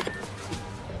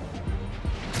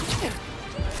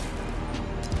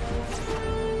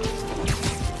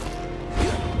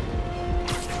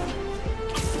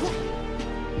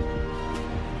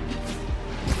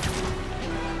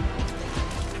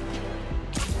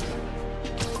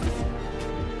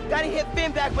 Gotta hit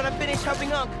Finn back when I finish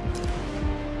helping Unc.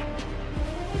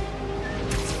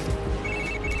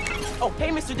 Oh, hey,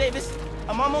 Mr. Davis.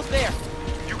 I'm almost there.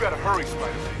 You gotta hurry,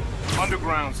 Spider-Man.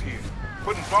 Underground's here.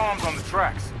 Putting bombs on the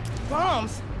tracks.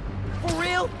 Bombs? For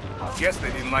real? Guess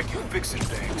they didn't like you fixing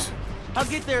things. I'll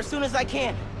get there as soon as I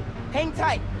can. Hang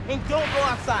tight, and don't go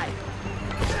outside.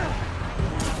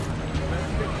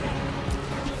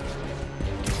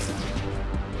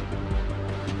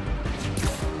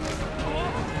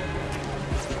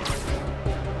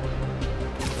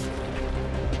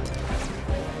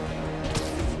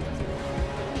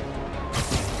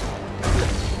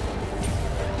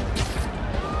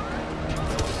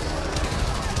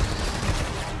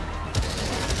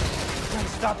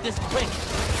 stop this quick.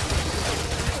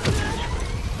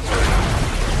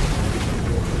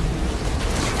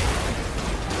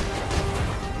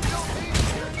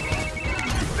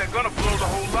 They're gonna blow the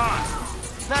whole line.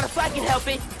 Not if I can help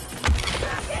it.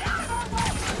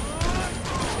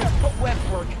 Put webs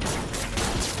work.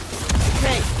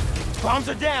 Okay, bombs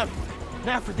are down.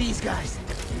 Now for these guys.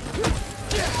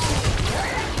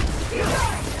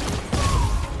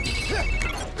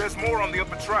 There's more on the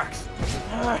upper tracks.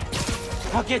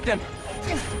 I'll get them.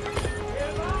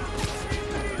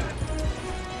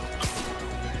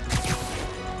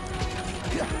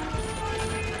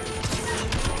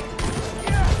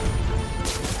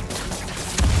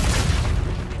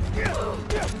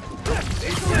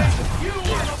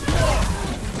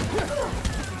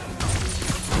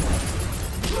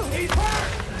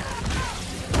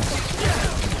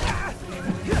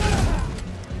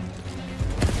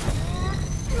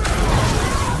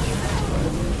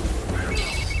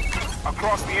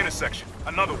 Across the intersection.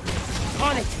 Another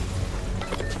one. On it.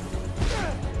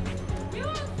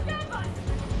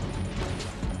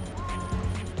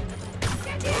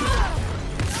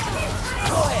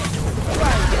 Go ahead.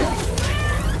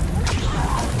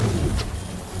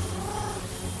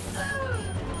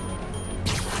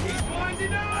 He's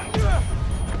winding up!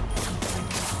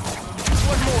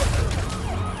 One more.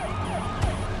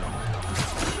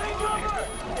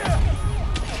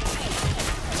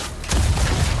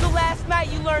 So last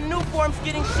night you learned new forms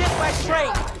getting shipped by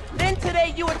train. Then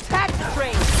today you attacked the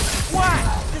train. Why?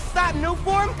 To stop new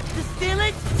form? To steal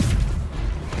it?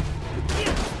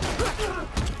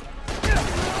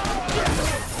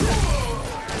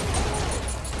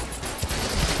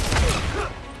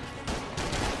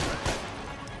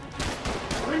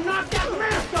 We knocked that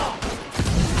mask off!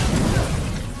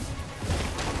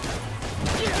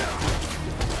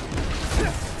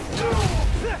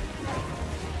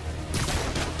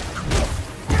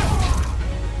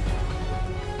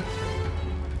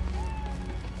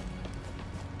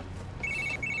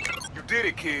 You did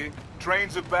it, kid.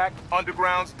 Trains are back,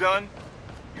 underground's done.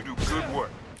 You do good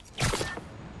work.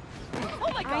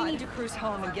 Oh my God. I need to cruise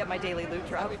home and get my daily loot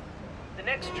drop. The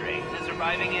next train is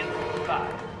arriving in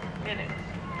 5 minutes.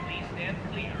 Please stand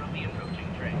clear of the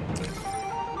approaching train.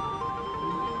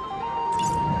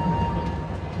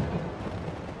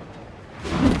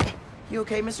 You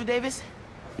okay, Mr. Davis?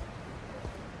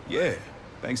 Yeah,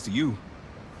 thanks to you.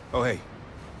 Oh, hey,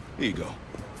 here you go.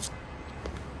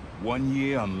 1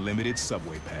 year unlimited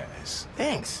subway pass.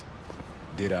 Thanks.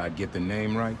 Did I get the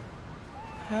name right?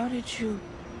 How did you...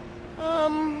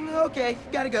 okay,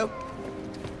 gotta go.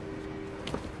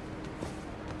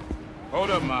 Hold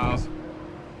up, Miles.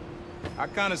 I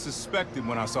kinda suspected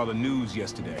when I saw the news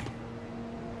yesterday.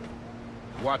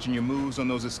 Watching your moves on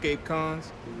those escape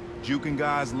cons, juking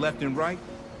guys left and right,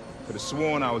 could have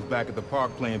sworn I was back at the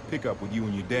park playing pickup with you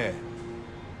and your dad.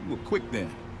 You were quick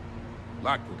then. A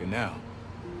lot quicker now.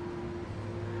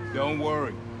 Don't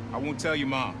worry, I won't tell your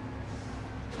mom.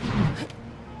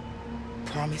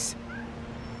 Promise?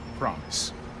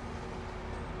 Promise.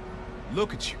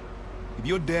 Look at you. If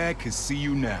your dad could see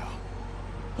you now...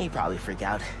 He'd probably freak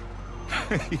out.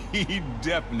 He'd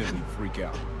definitely freak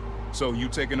out. So you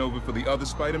taking over for the other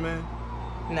Spider-Man?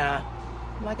 Nah.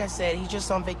 Like I said, he's just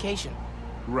on vacation.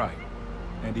 Right.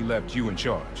 And he left you in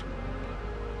charge.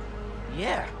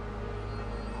 Yeah.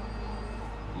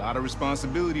 A lot of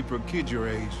responsibility for a kid your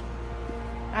age.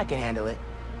 I can handle it.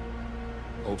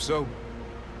 Hope so.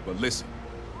 But listen,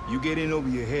 you get in over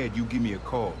your head, you give me a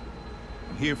call.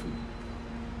 I'm here for you.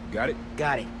 Got it?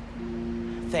 Got it.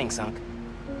 Thanks, Unc.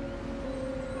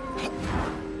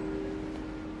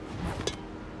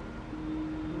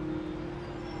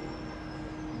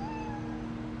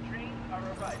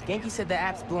 Genki said the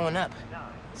app's blowing up.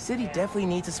 City definitely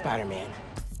needs a Spider-Man.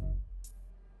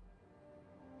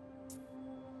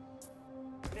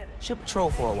 She'll patrol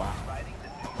for a while.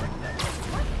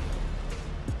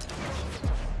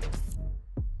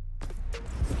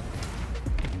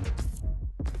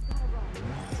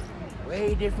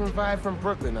 Way different vibe from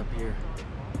Brooklyn up here.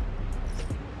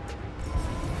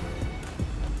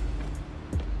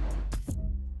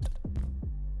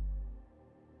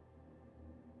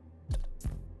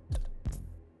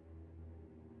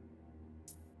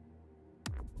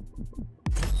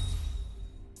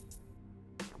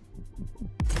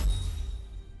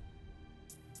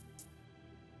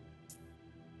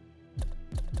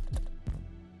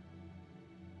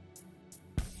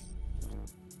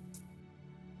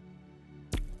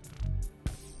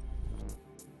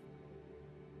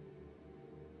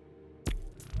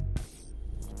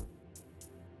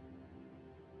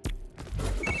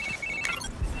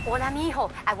 Hola,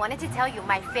 mijo. I wanted to tell you,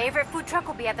 my favorite food truck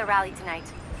will be at the rally tonight.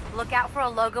 Look out for a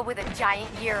logo with a giant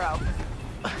gyro.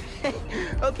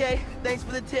 Okay, thanks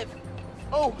for the tip.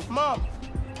 Oh, Mom,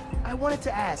 I wanted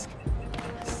to ask,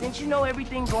 since you know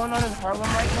everything going on in Harlem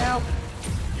right now,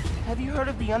 have you heard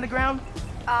of the Underground?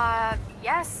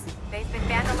 Yes. They've been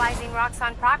vandalizing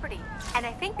Roxxon property, and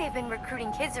I think they've been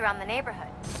recruiting kids around the neighborhood.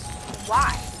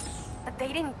 Why? But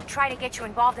they didn't try to get you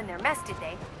involved in their mess, did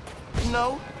they?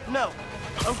 No.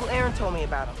 Uncle Aaron told me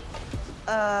about him.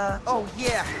 Oh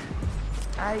yeah.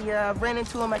 I ran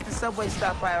into him at the subway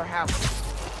stop by our house.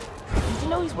 Did you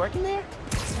know he's working there?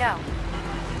 No.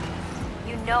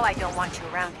 You know I don't want you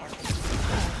around him.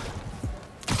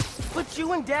 But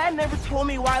you and Dad never told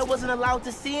me why I wasn't allowed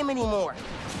to see him anymore.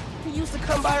 He used to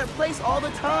come by our place all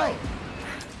the time.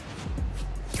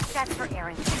 That's for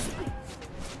Aaron to see.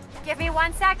 Give me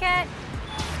 1 second.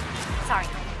 Sorry,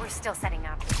 we're still setting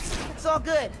up. It's all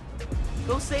good.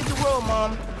 Go save the world,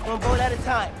 Mom. One boat at a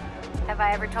time. Have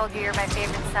I ever told you you're my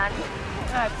favorite son?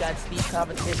 I've got steep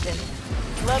competition.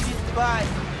 Love you. Bye.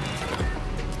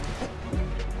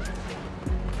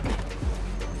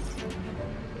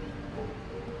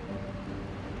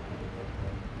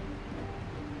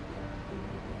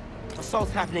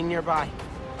 Assault's happening nearby.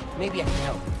 Maybe I can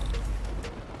help.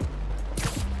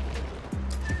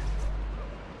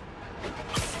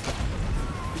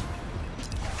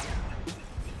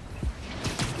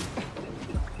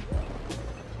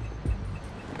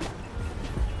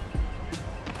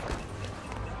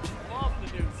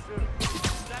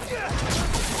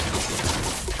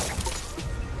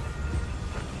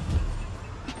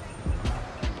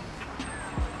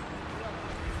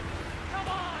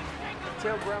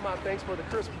 Tell Grandma thanks for the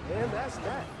Christmas. Man, that's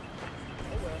that.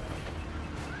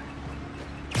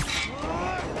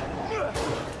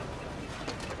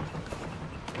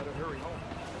 Better hurry home.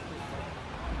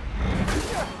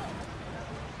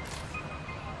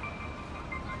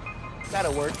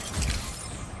 That'll work.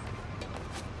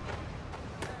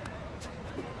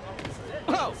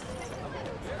 Oh!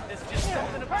 It's just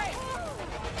something about it.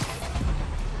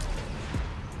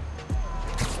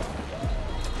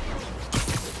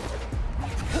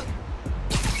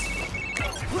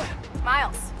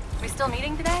 Miles, we still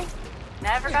meeting today?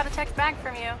 Never got a text back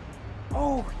from you.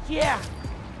 Oh, yeah.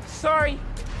 Sorry.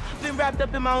 I've been wrapped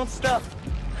up in my own stuff.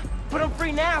 But I'm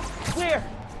free now. Where?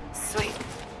 Sweet.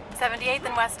 78th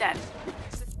and West End.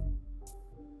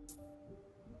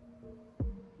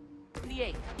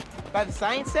 78. By the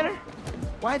Science Center?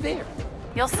 Why there?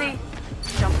 You'll see.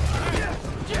 Jump.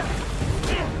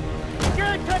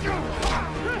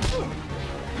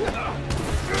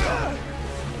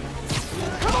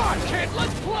 Come on, kid,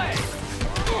 let's play!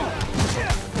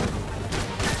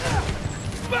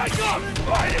 Back up!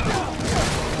 Fight it!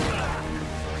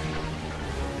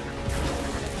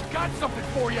 Got something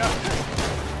for you!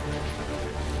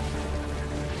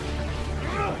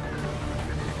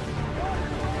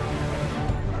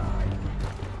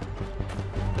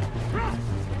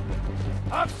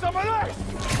 Have some of this!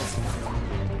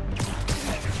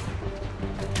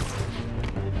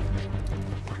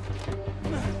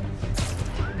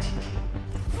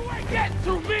 Get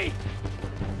through me!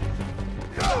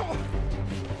 Go!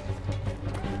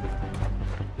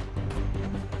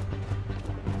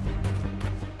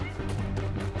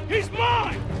 He's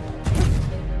mine!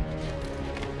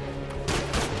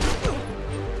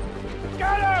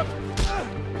 Got him!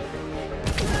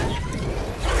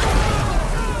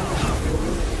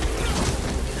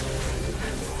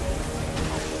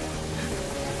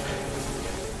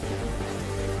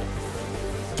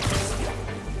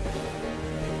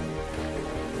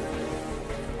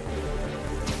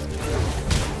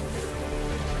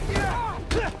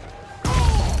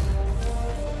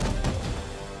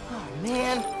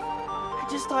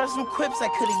 Thought of some quips I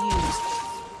could have used.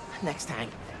 Next time.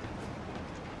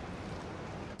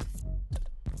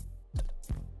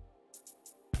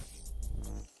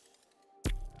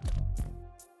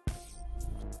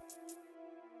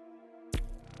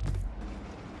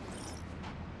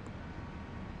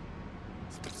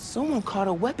 Someone caught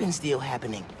a weapons deal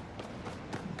happening.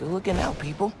 Good looking out,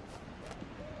 people.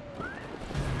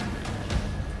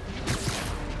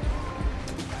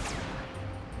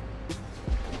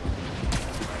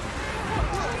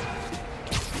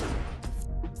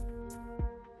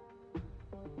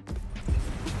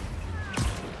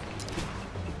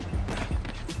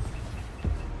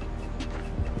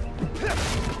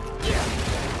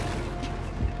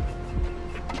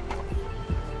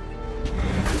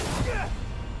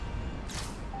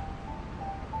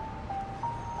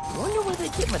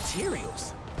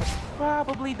 Materials.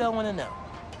 Probably don't want to know.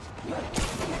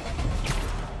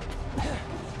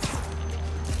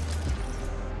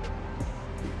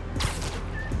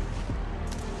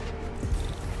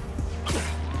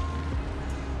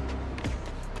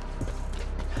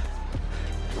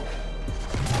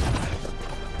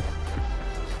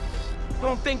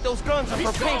 Don't think those guns are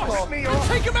for paintball.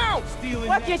 Take him out!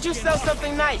 Why can't you sell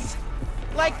something nice?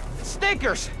 Like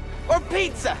Snickers or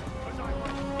pizza?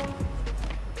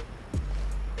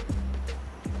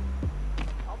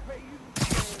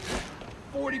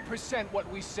 40% what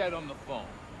we said on the phone.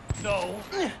 No,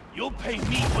 you'll pay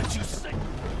me what you say. Who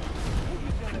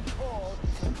you gonna call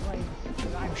and complain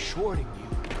that I'm shorting you?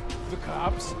 The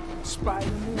cops?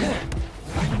 Spider-Man?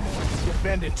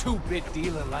 Defend a two-bit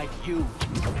dealer like you.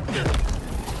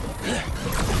 Stay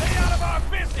out of our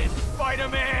business,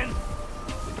 Spider-Man!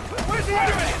 Where's the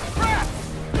enemy? Crap!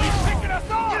 He's picking us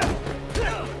off!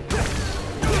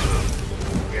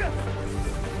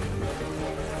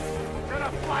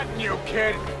 Gonna flatten you,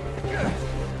 kid!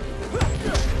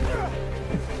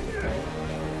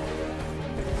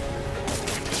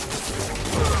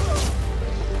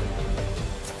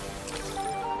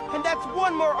 And that's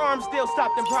one more arms deal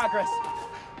stopped in progress.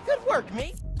 Good work,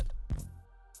 mate.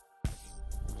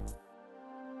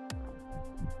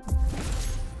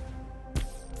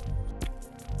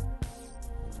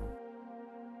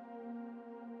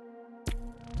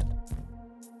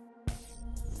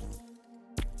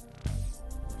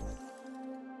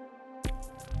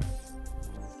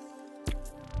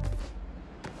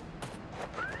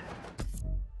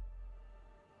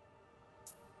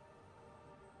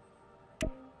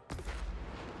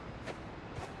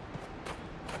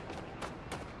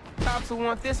 Cops will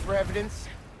want this for evidence.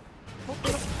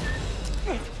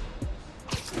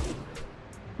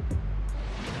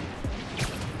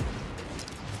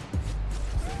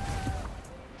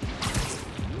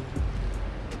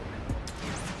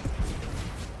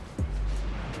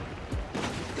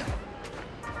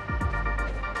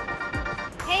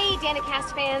 Hey,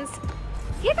 Danicast fans.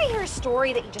 You ever hear a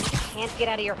story that you just can't get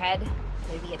out of your head?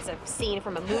 Maybe it's a scene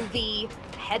from a movie,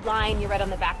 a headline you read on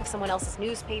the back of someone else's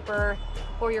newspaper,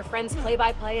 or your friend's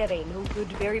play-by-play of a no-good,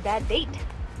 very bad date.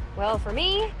 Well, for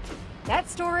me, that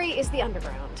story is the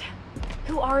underground.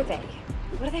 Who are they?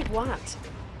 What do they want?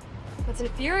 What's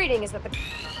infuriating is that the...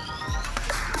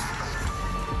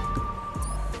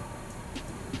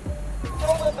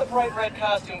 Don't let the bright red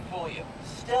costume fool you.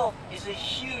 Stealth is a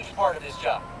huge part of this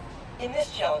job. In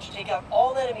this challenge, take out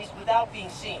all enemies without being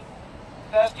seen.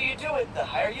 The faster you do it, the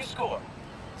higher you score.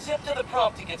 Zip to the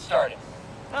prompt to get started.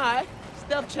 Alright,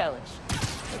 stealth challenge.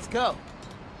 Let's go.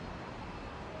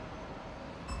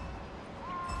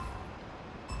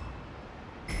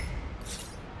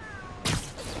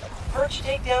 Perch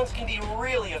takedowns can be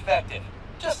really effective.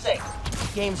 Just saying.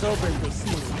 Game's over if they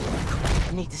see me.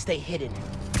 I need to stay hidden.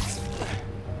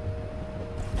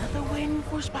 Another win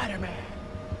for Spider-Man.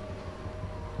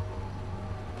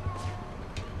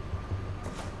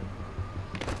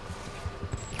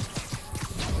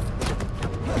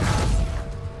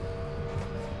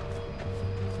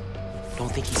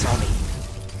 Don't think he saw me.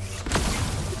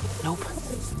 Nope.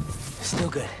 Still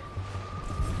good.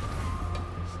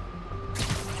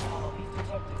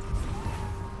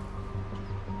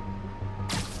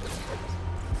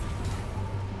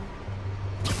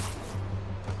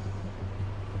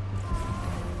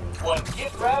 One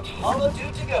gift-wrapped hollow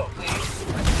dude to go, please.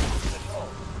 Control.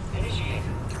 Initiate.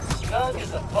 Snug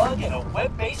as a bug in a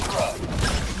web-based rug.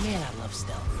 Man, I love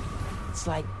stealth. It's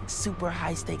like super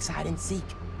high-stakes hide-and-seek.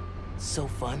 So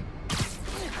fun.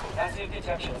 Passive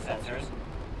detection sensors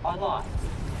online.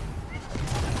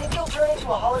 Think you'll turn into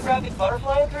a holographic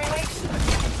butterfly in 3 weeks?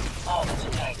 Oh, that's a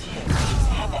good idea.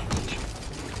 Have that feature.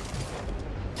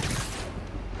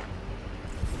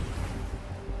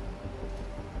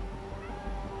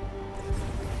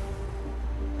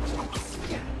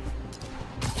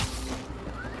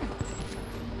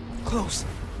 Close.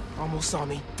 Almost saw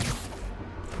me.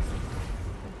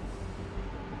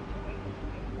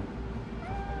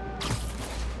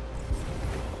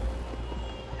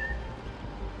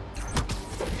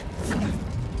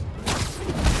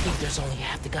 There's only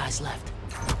half the guys left.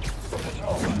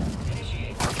 Control.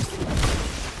 Initiate.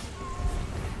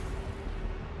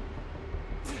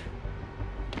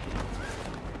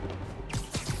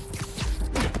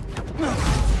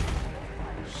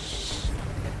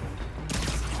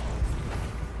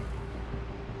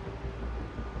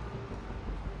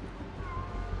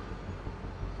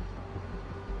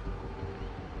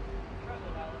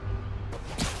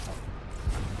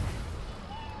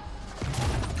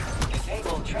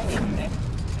 Disable training unit.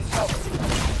 Discovered.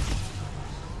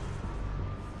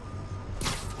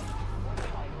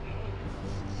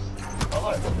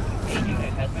 Alert. A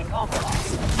unit has been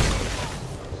compromised.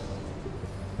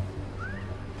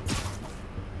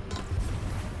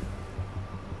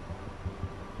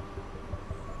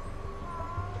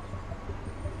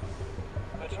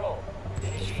 Patrol.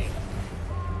 Initiate.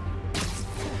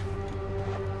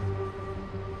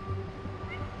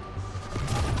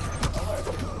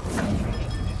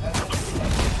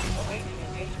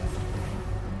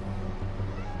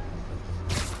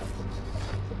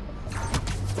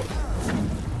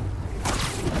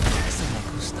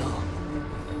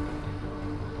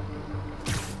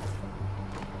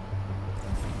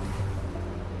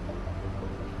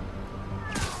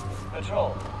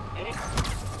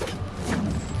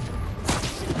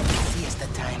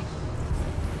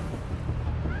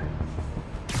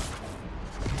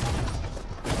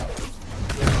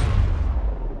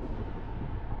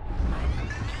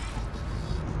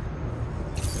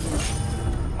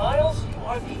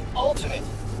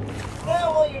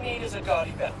 you need is a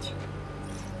gaudy belt.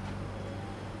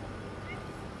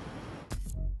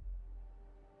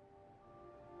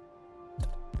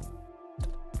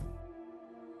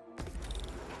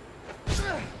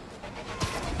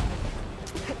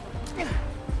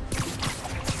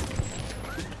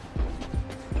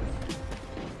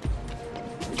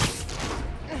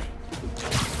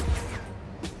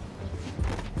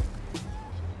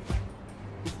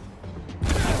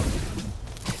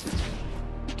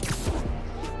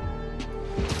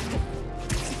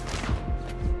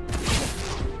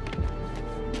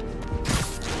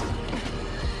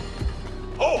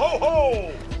 Ho, ho,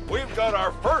 ho! We've got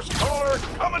our first caller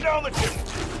coming down the chimney.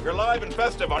 You're live and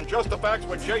festive on Just the Facts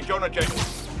with J. Jonah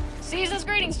Jameson. Season's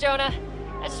greetings, Jonah.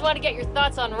 I just want to get your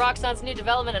thoughts on Roxxon's new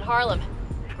development in Harlem.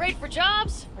 Great for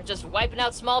jobs, or just wiping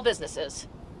out small businesses?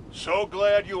 So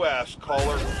glad you asked,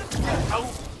 caller. Without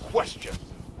question,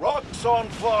 Roxxon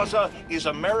Plaza is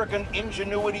American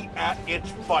ingenuity at its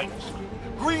finest.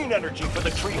 Green energy for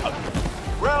the tree huggers,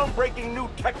 groundbreaking new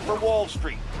tech for Wall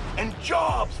Street, and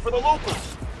jobs for the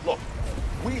locals. Look,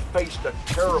 we faced a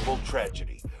terrible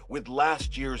tragedy with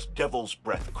last year's Devil's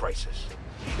Breath crisis.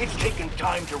 It's taken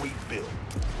time to rebuild,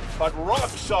 but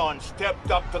Roxxon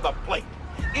stepped up to the plate,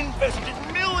 invested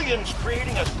millions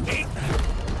creating a state.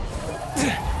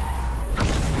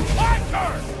 My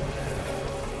turn!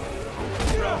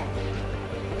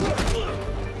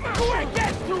 Who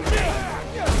gets to me?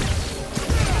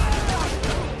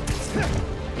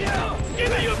 Give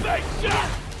me your best shot!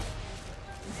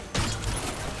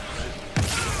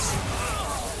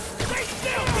 Stay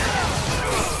still!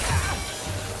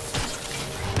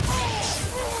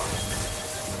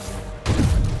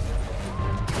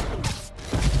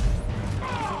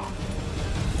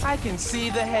 I can see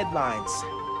the headlines.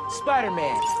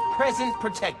 Spider-Man, present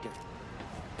protector.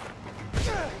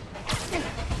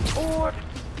 Or